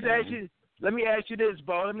feel it. Let me ask you this,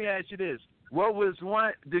 Bo. Let me ask you this. What was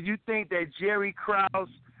one? Did you think that Jerry Krause,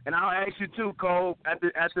 and I'll ask you too, Cole,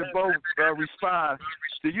 after both respond?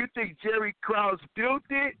 Do you think Jerry Krause built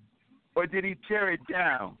it, or did he tear it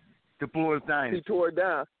down? The Bulls dynasty. He tore it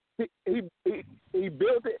down. He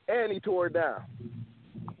built it and he tore it down.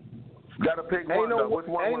 Got to pick one. Which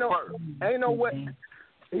one went first? Ain't no way.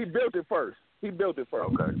 He built it first. Okay,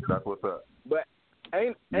 that's what's up. But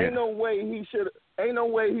ain't no way he should. Ain't no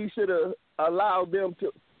way he should have allowed them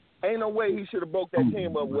to. Ain't no way he should have broke that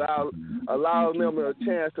team up without allowing them a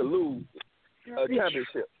chance to lose a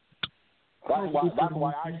championship. That's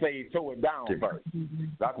why I say he tore it down first.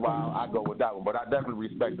 That's why I go with that one. But I definitely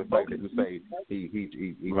respect the fact that you say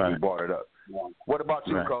he brought it up. What about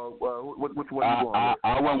you, Cole? Which one you going with?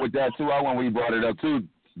 I went with that too. I went when he brought it up too.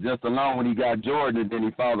 Just alone when he got Jordan, and then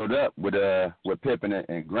he followed up with Pippen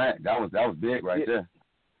and Grant. That was big right there.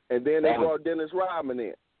 And then they brought Dennis Rodman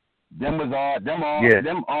in. Them all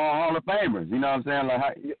Hall of Famers. You know what I'm saying?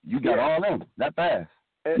 Like you got all them that fast.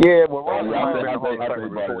 Well, Rodman might have been a Hall of Famer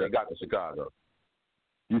before he got to Chicago.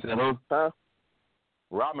 You said who? Huh?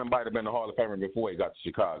 Rodman might have been a Hall of Famer before he got to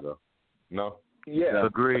Chicago. No? Yeah.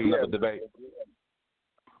 Agreed. Another debate.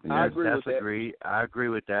 I agree with that. Agreed. I agree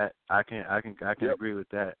with that. I can agree with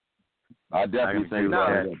that. I definitely say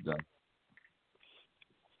that.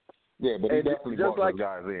 Yeah, but he definitely brought those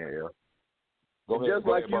guys in. Yeah. Go ahead.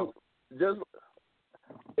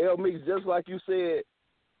 Just like you said,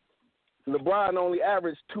 LeBron only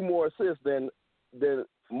averaged 2 more assists than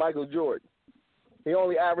Michael Jordan. He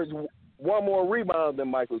only averaged 1 more rebound than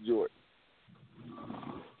Michael Jordan.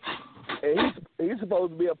 And he's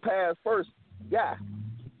supposed to be a pass first guy.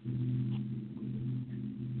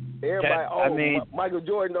 Everybody, Michael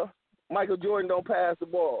Jordan don't pass the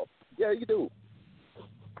ball. Yeah, you do.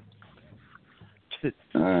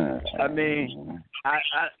 I mean,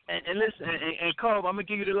 and listen, and Cole, I'm gonna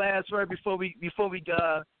give you the last word before we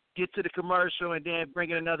get to the commercial and then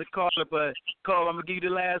bring in another caller. But Cole, I'm gonna give you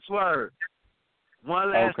the last word.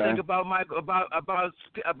 One last thing about Scott.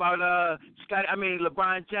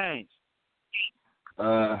 LeBron James.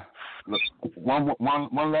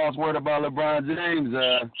 One last word about LeBron James.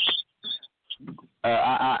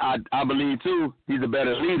 I believe too he's a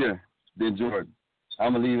better leader than Jordan.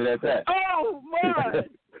 I'm gonna leave it at that. Oh my!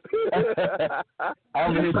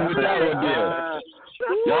 I'm gonna hit you with that one deal.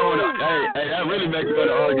 Hey, that really makes for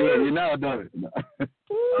the argument. You know, don't it?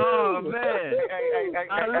 Oh man! Hey,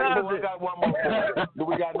 we got one more. Do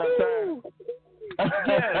we got enough time?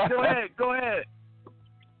 Yeah, go ahead.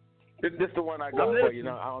 This is the one I got for you.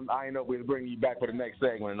 I ain't know if we was bringing you back for the next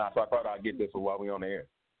segment or not, so I thought I'd get this one while we on the air.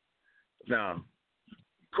 Now,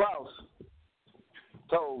 Krause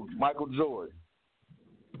told Michael Jordan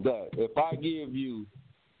that if I give you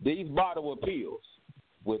these bottle of pills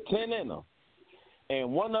with 10 in them,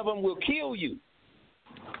 and one of them will kill you,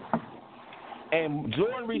 and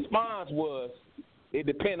Jordan's response was, it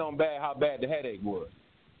depends on how bad the headache was.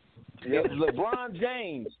 If LeBron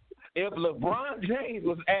James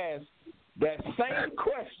was asked that same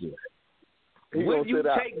question, would you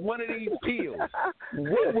take one of these pills?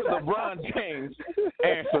 What would LeBron James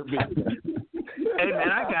answer be? Hey man,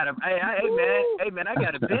 I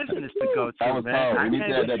got a business to go to, man. We need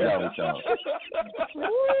to have that conversation.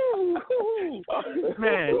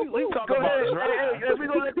 Man, we talk about hey, we're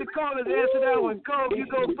gonna let the callers answer that one. Cole, you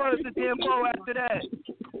go first, and then Bo after that.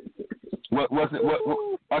 What's it? What?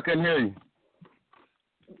 I couldn't hear you.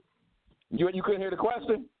 You couldn't hear the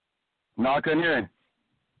question? No, I couldn't hear it.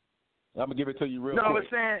 I'm gonna give it to you real quick.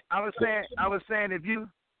 I was saying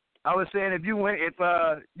if you went, if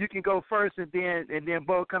you can go first and then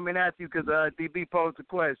Bo coming at you because DB posed the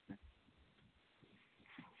question.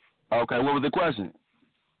 Okay, what was the question?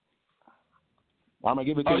 I'm gonna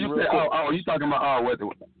give it to you real quick. You talking about what?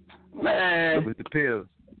 Man, with the pills.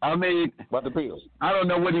 I mean, about the pills. I don't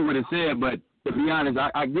know what he would have said, but to be honest,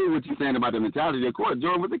 I get what you're saying about the mentality. Of course,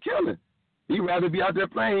 Jordan was a killer. He'd rather be out there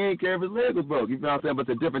playing. He ain't care if his leg was broke. You know what I'm saying? But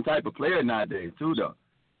it's a different type of player nowadays, too, though.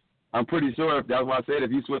 I'm pretty sure that's why I said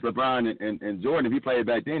if you switch LeBron and Jordan, if he played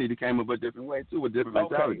back then, he came up a different way, too, with different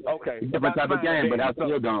mentality. Okay. Different type of game, but I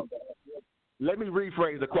still don't. Let me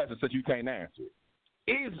rephrase the question since you can't answer it.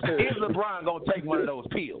 Is LeBron going to take one of those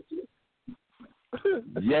pills?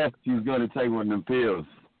 Yes, he's going to take one of them pills.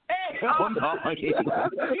 Hey,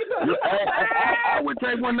 I would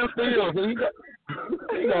take one of them pills.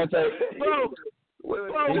 He gonna take. He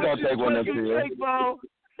gonna take one of them pills.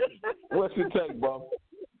 What's your take, bro?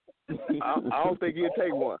 I don't think he'll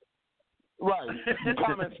take one. Right.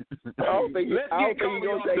 Comments. I don't think he's gonna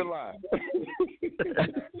take it. I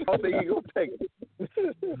don't think he's gonna take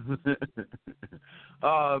it.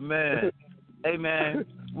 Oh man. Hey man,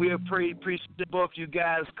 we appreciate both you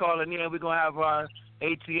guys calling in. We're gonna have our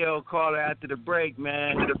ATL caller after the break,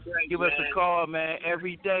 man. Give us a call, man,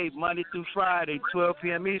 every day, Monday through Friday, 12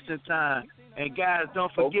 p.m. Eastern time. And guys,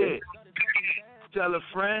 don't forget, tell a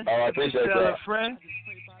friend, a friend,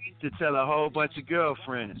 to tell a whole bunch of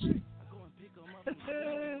girlfriends.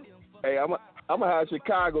 Hey, I'm gonna have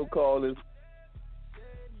Chicago callers.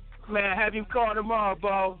 Man, have him call tomorrow,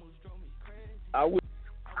 Bo. I will.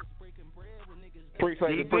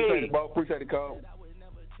 Appreciate it, Bo. Appreciate the call.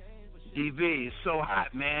 DV, it's so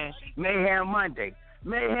hot, man. Mayhem Monday.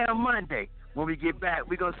 When we get back,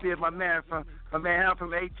 we're gonna see if my man from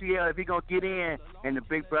ATL, if he gonna get in, and the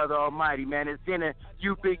Big Brother Almighty, man. It's dinner.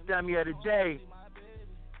 You big dummy of the day.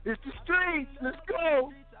 It's the streets. Let's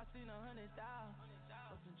go.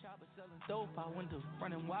 Dope, I went to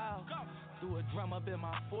running wild. Threw a drum up in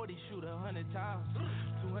my 40, shoot 100 times.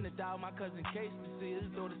 200 my cousin Case to see his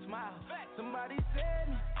daughter smile. Somebody save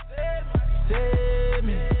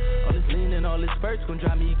me. All this lean and all this spurts gon'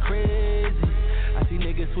 drive me crazy. I see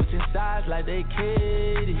niggas switching sides like they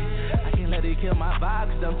Katie. I can't let it kill my vibe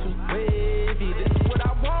cause I'm too wavy. This is what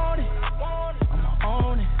I wanted. I'ma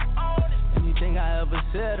own it. Anything I ever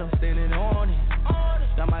said, I'm standing on it.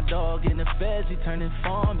 Got my dog in the feds, he turning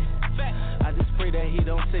for me. I just pray that he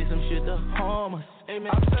don't say some shit to harm us. I'm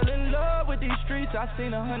still in love with these streets, I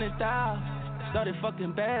seen 100,000. Started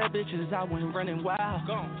fucking bad bitches, I went running wild.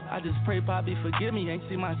 I just pray Bobby forgive me, ain't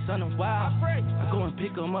seen my son in a while. I go and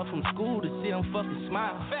pick him up from school to see him fucking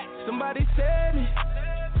smile. Somebody save me.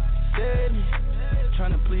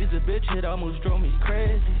 Trying to please a bitch, it almost drove me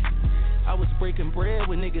crazy. I was breaking bread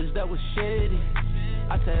with niggas that was shady.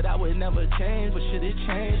 I said I would never change, but shit, it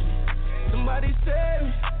changed me. Somebody save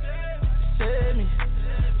me.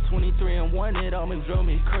 23 and 1, it almost drove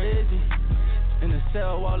me crazy. In the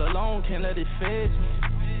cell all alone, can't let it phase me.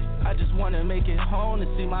 I just wanna make it home to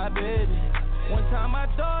see my baby. One time my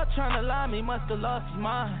dog tryna lie me, must've lost his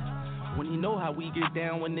mind. When he know how we get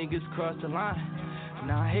down when niggas cross the line.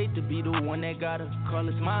 Now I hate to be the one that gotta call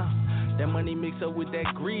his mom. That money mixed up with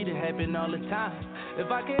that greed, it happen all the time.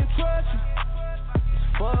 If I can't trust you,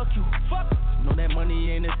 fuck you. Know that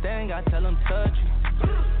money ain't a thing, I tell them touch you.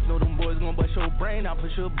 Know them boys gon' bust your brain, I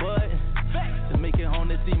push a button. To make it home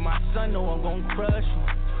to see my son, know I'm gon' crush you.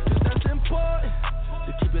 Cause that's important,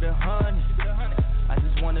 to keep it 100. I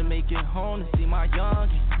just wanna make it home to see my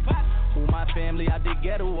youngin'. Move my family out the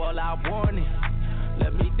ghetto, all I wanted.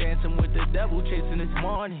 Let me dancing with the devil, chasing this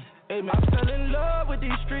morning. Hey man, I'm still in love with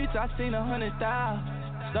these streets, I seen 100,000.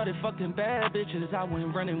 Started fucking bad bitches, I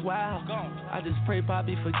went running wild. I just pray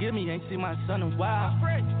Poppy forgive me, ain't seen my son in a while.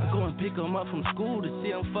 I go and pick him up from school to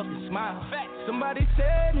see him fucking smile. Somebody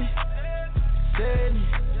save me.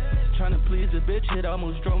 Tryna please a bitch, it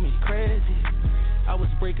almost drove me crazy. I was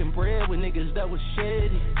breaking bread with niggas that was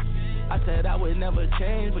shady. I said I would never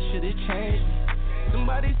change, but shit, it changed me.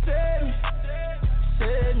 Somebody save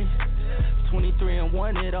me. 23 and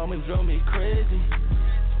 1, it almost drove me crazy.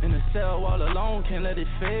 In the cell all alone, can't let it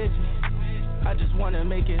phase me. I just wanna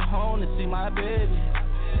make it home to see my baby.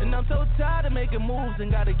 And I'm so tired of making moves and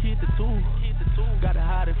gotta keep the tools. Gotta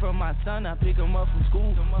hide it from my son, I pick him up from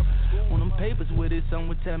school. On them papers with it, some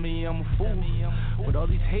would tell me I'm a fool. But all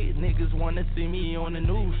these hate niggas wanna see me on the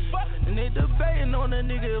news. And they debating on a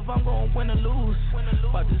nigga if I'm gonna win or lose.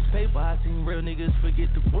 About this paper, I seen real niggas forget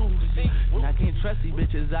the rules. And I can't trust these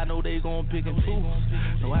bitches, I know they gon' pick and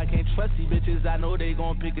choose. No, I can't trust these bitches, I know they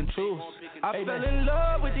gon' pick and choose. I fell in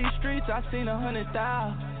love with these streets, I seen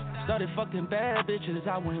 100,000. Started fucking bad bitches,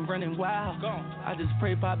 I went running wild. I just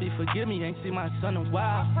pray Poppy forgive me, ain't seen my son in a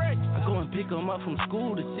while. I go and pick him up from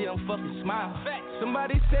school to see him fucking smile.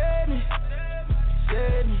 Somebody save me.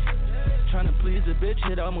 Tryna please a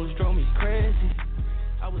bitch, it almost drove me crazy.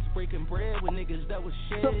 I was breaking bread with niggas that was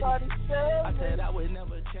shady. I said I would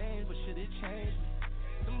never change, but shit, it changed me.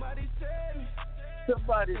 Somebody save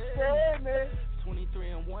me. 23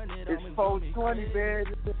 and 1, it's 420, man.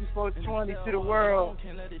 It's 420 to the world.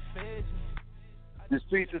 The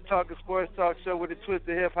Streets of Talking Sports Talk Show with a twist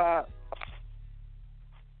of hip hop.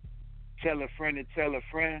 Tell a friend to tell a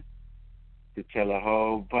friend to tell a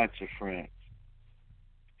whole bunch of friends.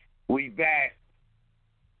 We back.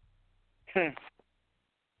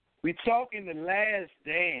 We talking The Last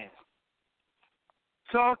Dance.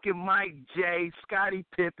 Talking Mike J, Scottie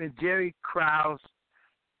Pippen, Jerry Krause,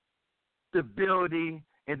 the building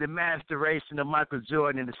and the masteration of Michael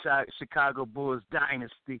Jordan and the Chicago Bulls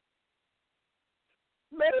dynasty.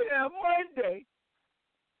 Man, Monday.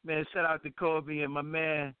 Man, shout out to Kobe and my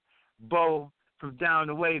man Bo from down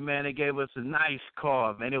the way, man. They gave us a nice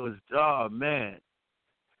call, man. It was, oh, man.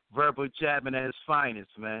 Verbal Chapman at his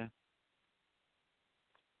finest, man.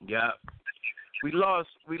 Yeah. We lost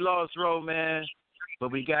Ro, man,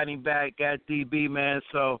 but we got him back, got DB, man.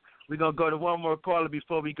 So we're going to go to one more caller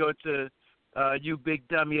before we go to you big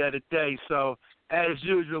dummy of the day. So, as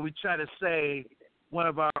usual, we try to say one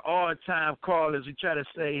of our all-time callers. We try to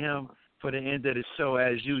say him for the end of the show,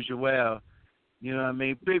 as usual. You know what I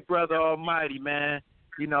mean? Big Brother Almighty, man.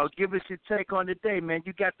 You know, give us your take on the day, man.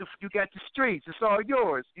 You got the streets. It's all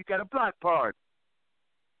yours. You got a block party.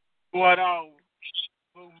 What on?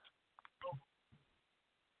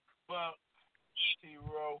 Well,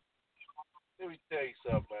 T-Row, let me tell you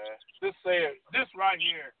something, man. This right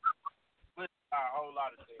here. A whole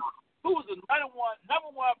lot of things. Who was the number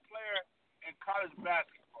one player in college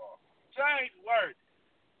basketball? James Worthy,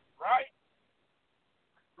 right?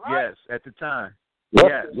 Yes, at the time.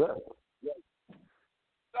 Yes.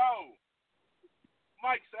 So,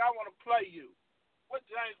 Mike said, I want to play you. What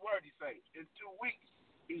James Worthy say? In 2 weeks,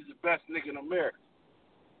 he's the best nigga in America.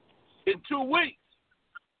 In 2 weeks.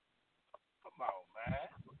 Come on, man.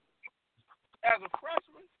 As a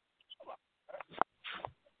freshman, come on, man.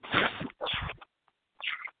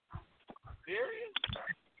 Serious?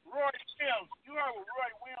 Roy Williams. You heard what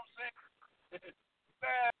Roy Williams said?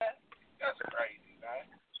 Man, that's crazy, man.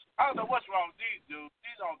 I don't know what's wrong with these dudes.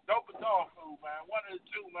 These on dope and dog food, man. One of the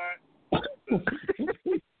two, man.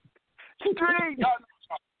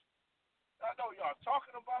 I know y'all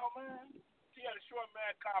talking about, man. He had a short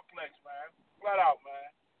man complex, man. Flat out,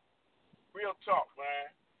 man. Real talk,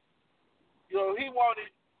 man. You know, he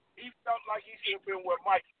felt like he should have been with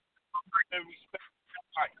Mike and respect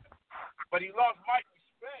Mike. But he lost Mike's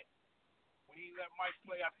respect when he let Mike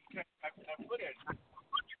play after he came back from that foot injury.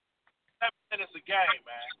 7 minutes a game,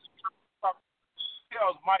 man. He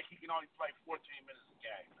tells Mike he can only play 14 minutes a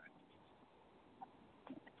game, man.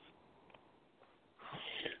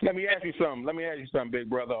 Let me ask you something, Big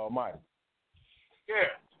Brother Almighty.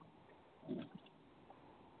 Yeah.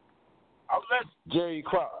 Jerry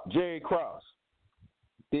Krause.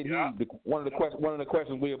 Did he? One of the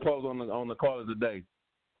questions we posed on the call of the day.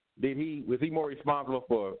 Was he more responsible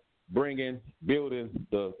for building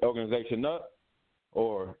the organization up,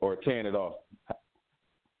 or tearing it off?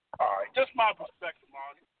 All right, just my perspective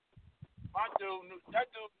on it. That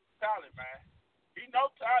dude talent, man. He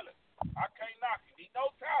knows talent. I can't knock it. He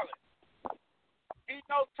knows talent.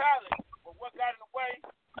 But what got in the way?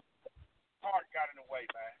 Heart got in the way,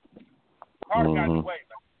 man. Heart got in the way,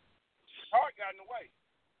 man. Heart got in the way.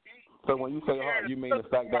 So when you say heart, you mean the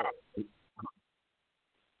fact that?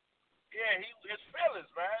 Yeah, his feelings,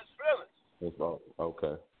 man. His feelings.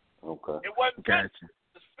 Okay. It wasn't business.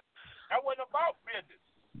 That wasn't about business.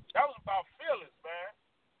 That was about feelings, man.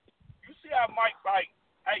 You see how Mike like,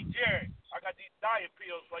 hey, Jerry, I got these diet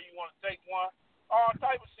pills, so you want to take one? All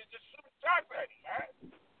type of shit. Just shoot a shot at him, man.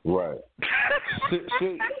 Right.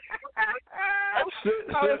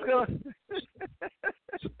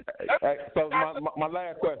 So my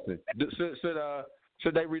last question: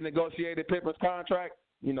 should they renegotiate Pippen's contract?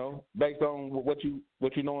 You know, based on what you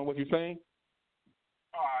know and what you're saying.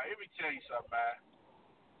 All right, let me tell you something, man.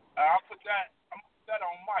 I'm gonna put that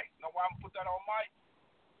on Mike. You know why I'm gonna put that on Mike?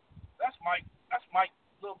 That's Mike's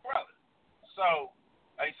little brother. So,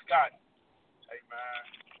 hey Scott, hey man.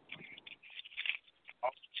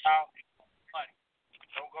 Out money.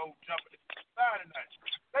 Don't go jumping inside of that.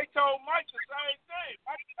 They told Mike the same thing.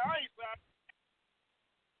 Mike said, I ain't signed.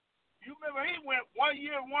 You remember he went 1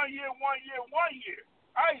 year. I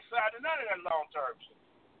ain't signed none of that long term shit.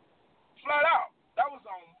 Flat out. I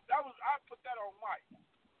put that on Mike.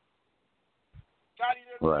 Scotty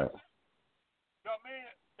didn't right. listen. You know what I mean?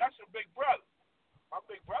 That's your big brother. My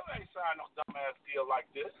big brother ain't signed no dumbass deal like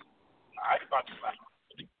this. I ain't about to sign.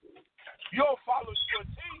 You don't follow your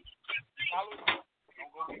team. Don't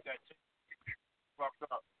go get that team. Fucked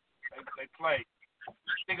up. They play.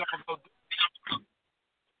 Think I'm gonna go do it.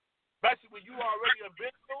 Especially when you already a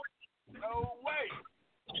bit through it. No way.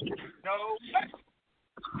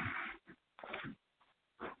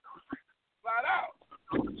 Flat out.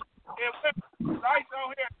 And ice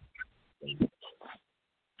on here.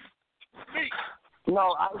 Me.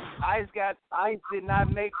 No, Ice did not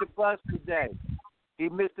make the bus today. He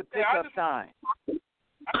missed the pickup time.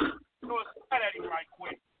 I just throw a stat at him right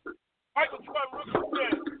quick. Michael Jordan rookie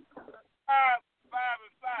said 5, 5,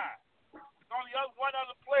 and 5. There's only one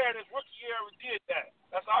other player in his rookie year ever did that.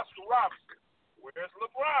 That's Oscar Robertson. Where's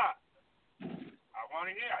LeBron? I want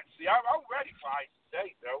to hear. See, I'm ready for Ice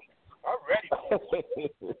today, though. I'm ready for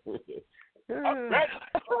it. I'm ready.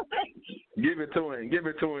 Give it to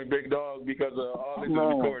him, big dog, because all this is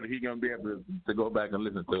recorded. He's gonna be able to go back and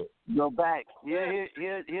listen to it. Go back. Yeah,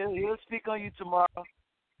 he'll speak on you tomorrow.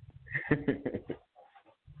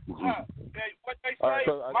 What they say? All right,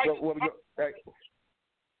 so,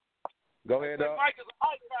 go ahead, dog. Mike is an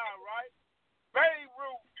icon, right? Babe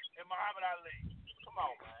Ruth and Muhammad Ali. Come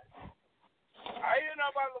on, man. I ain't know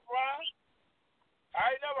about LeBron. I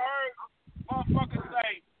ain't never heard motherfuckers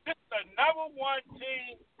say this is the number one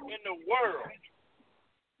team in the world.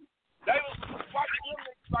 They was watching them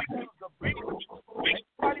like they was a beast.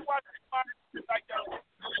 Everybody watching them like that.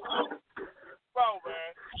 Bro,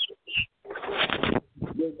 man.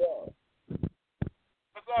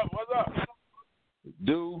 What's up?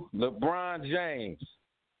 Do LeBron James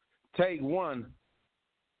take 1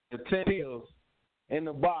 to 10 pills in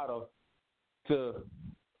the bottle to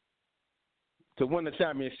win the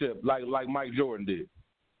championship like Mike Jordan did?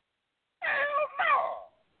 Hell no.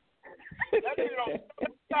 That nigga don't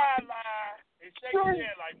sideline and shake his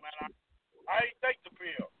head like, man, I ain't take the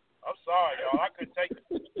pill. I'm sorry, y'all. I couldn't take it.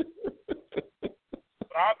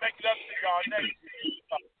 But I'll make it up to y'all next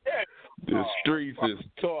year. The streets is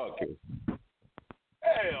talking.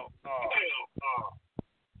 Hell no.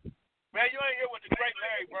 Man, you ain't hear what the great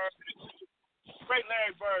Larry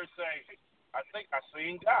Bird say. I think I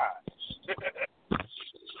seen God.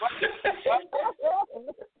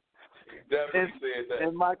 Definitely said that.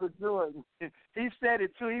 And Michael Jordan, he said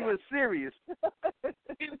it too. He was serious.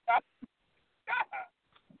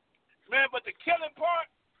 Man, but the killing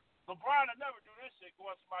part, LeBron will never do this shit.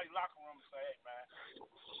 Go in somebody's locker room and say, hey, man.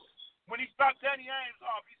 When he stopped Danny Ainge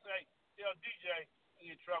off, he say, tell DJ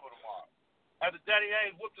he in trouble tomorrow. After Danny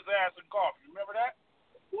Ainge whooped his ass in golf. You remember that?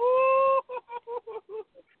 Woo!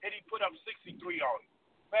 And he put up 63 on him.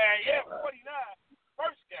 Man, yeah, 49.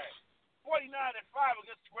 First game. 49-5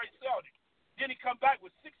 against the great Celtics. Then he come back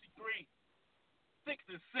with 63,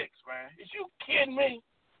 6-6, man. Is you kidding me?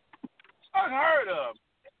 It's unheard of.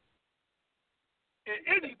 In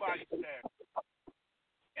anybody's there.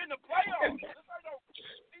 In the playoffs. In the playoffs.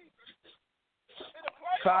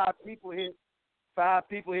 Five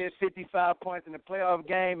people hit 55 points in the playoff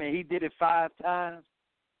game, and he did it 5 times.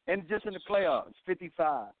 And just in the playoffs,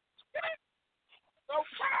 55. No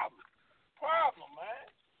problem, man.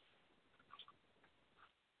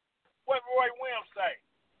 What Roy Williams say?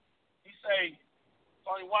 He say,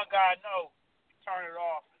 only one guy I know, turn it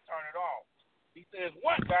off and turn it off. He says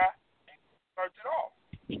one guy and turned it off.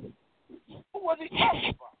 Who was he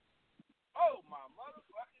talking about? Oh, my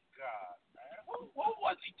motherfucking God, man. Who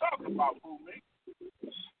was he talking about, me?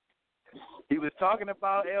 He was talking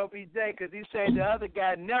about LBJ because he said the other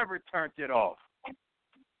guy never turned it off.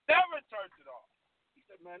 Never turned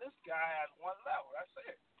man, this guy has one level. That's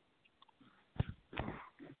it.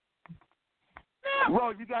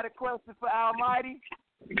 Ro, you got a question for Almighty?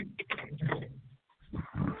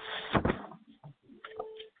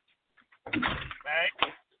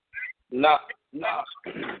 No.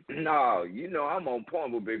 You know I'm on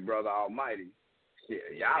point with Big Brother Almighty. Shit,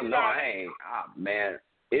 y'all know I ain't. Man,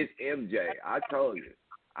 it's MJ. I told you.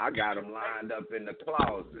 I got him lined up in the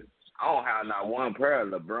closet. I don't have not one pair of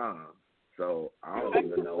LeBron. So I don't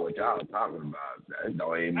even know what y'all talking about. That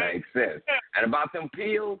don't even make sense. And about them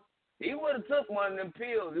pills, he would have took one of them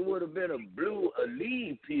pills. It would have been a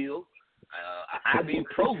lead pill,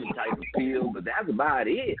 ibuprofen type of pill, but that's about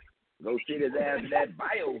it. Go sit his ass in that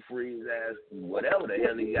biofreeze ass, whatever the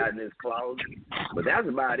hell he got in his closet. But that's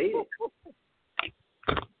about it.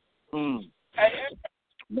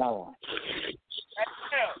 No.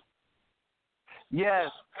 Yes.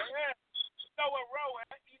 You know what, Ro?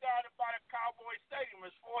 You know about a Cowboy Stadium.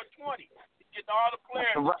 It's 420. Getting all the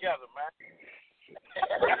players together, man.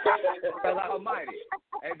 Brother Almighty.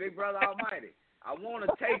 Hey, Big Brother Almighty. I want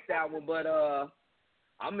to take that one, but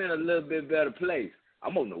I'm in a little bit better place.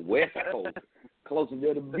 I'm on the West Coast, closer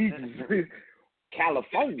to the beaches,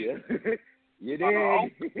 California. You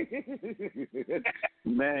dig?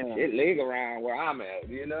 Man. It leg around where I'm at.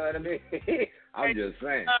 You know what I mean? I'm just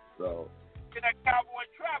saying. So. In that Cowboy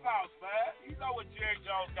Trap House, man. You know what Jerry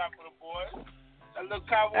Jones got for the boys. That little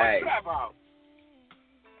Cowboy Trap House.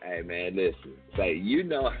 Hey, man, listen. Say, you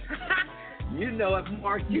know if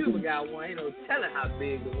Mark Cuban got one, ain't no telling how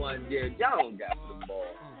big the one Jerry Jones got for the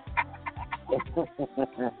boys.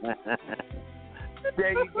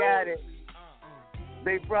 There you got it.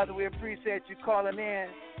 Big brother, we appreciate you calling in.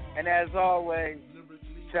 And as always,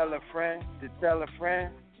 tell a friend to tell a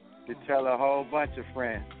friend to tell a whole bunch of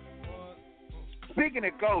friends. Speaking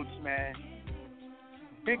of goats, man,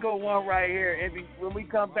 here go one right here. And when we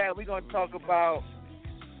come back, we're going to talk about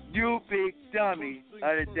you big dummy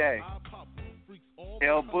of the day.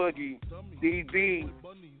 El-Boogie, DB,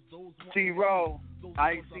 T-Row,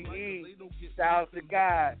 ICE, Styles to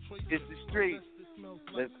God, it's the streets.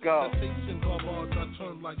 Let's go. Garbage, I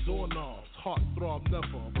turn like doorknobs. Heart throb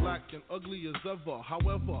never. Black and ugly as ever.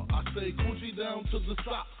 However, I say Gucci down to the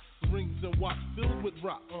socks. Rings and watch filled with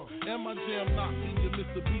rocks. And my jam knock in your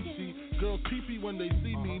Mitsubishi. Girls pee-pee when they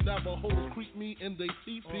see me. Navajos creep me in they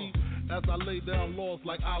teepee. As I lay down laws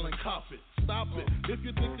like Island Coppet. Stop it. If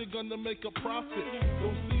you think you're gonna make a profit,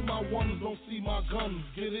 don't see my ones, don't see my guns.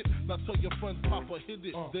 Get it? Now tell your friends Papa hit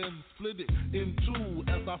it, then split it in two.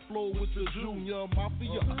 As I flow with the Junior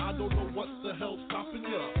Mafia, I don't know what the hell's stopping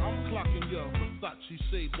ya. I'm clocking ya, Versace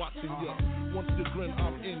shade watching ya. Once you grin,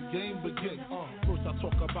 I'm in, game begin. First I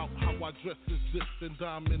talk about how I dress is this and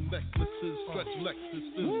diamond necklaces, stretch Lexus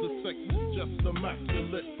is the sex is just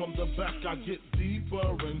immaculate. From the back I get deeper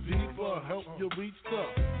and deeper, help you reach the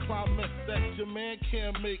climax that your man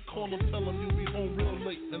can't make. Call him, tell him you'll be home real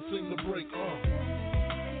late and sing the break.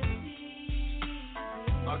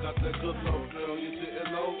 I got that good love, girl, you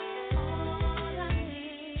didn't know.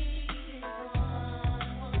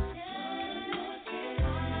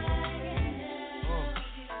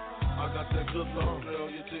 I got that good love, girl,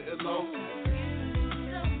 you didn't know.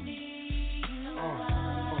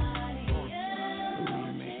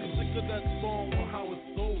 Sick of that song on how it's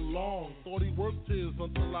so long. Thought he worked his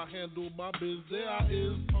until I handled my biz. There I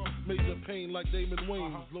is, major pain like Damon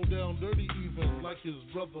Wayans. Low down dirty even like his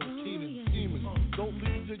brother Keenan scheming. Don't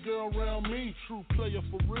leave your girl around me, true player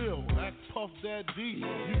for real. Act Puff Dad D. You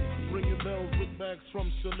ringing bells with bags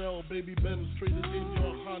from Chanel. Baby Benz traded in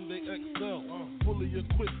your Hyundai XL. Fully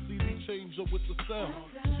equipped CD changer with the cell.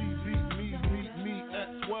 She beat me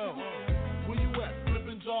at 12. Where you at?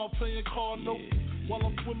 Flipping job, playing car notes. While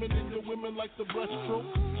I'm swimming in your women like the breaststroke.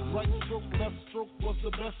 Right stroke, left stroke was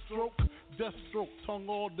the best stroke. Death stroke, tongue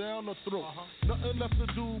all down the throat. Nothing left to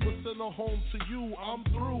do but send her home to you. I'm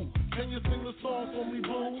through. Can you sing the song for me,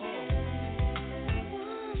 boo?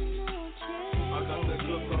 I got that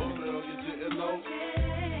good love, girl, you didn't know.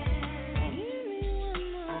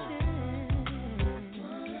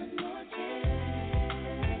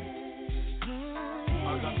 I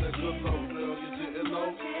got that good love, girl, you didn't know.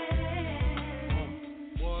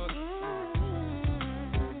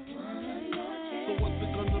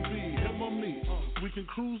 We can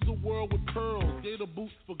cruise the world with pearls, gator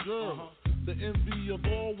boots for girls. The envy of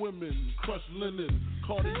all women, crushed linen,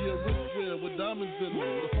 Cartier wristwear with diamonds in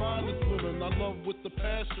them. The finest women I love with the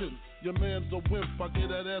passion. Your man's a wimp, I get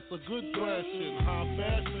that ass a good thrashing. High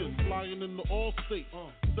fashion, flying in the all state.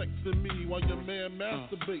 Sexing me while your man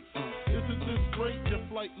masturbates. Isn't this great? Your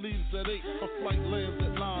flight leaves at 8, her flight lands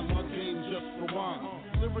at 9. My game just rewind.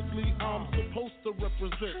 lyrically, I'm supposed to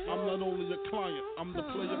represent. I'm not only a client, I'm the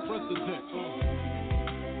player president.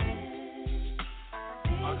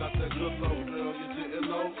 I got that good love, girl, you didn't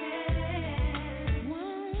know.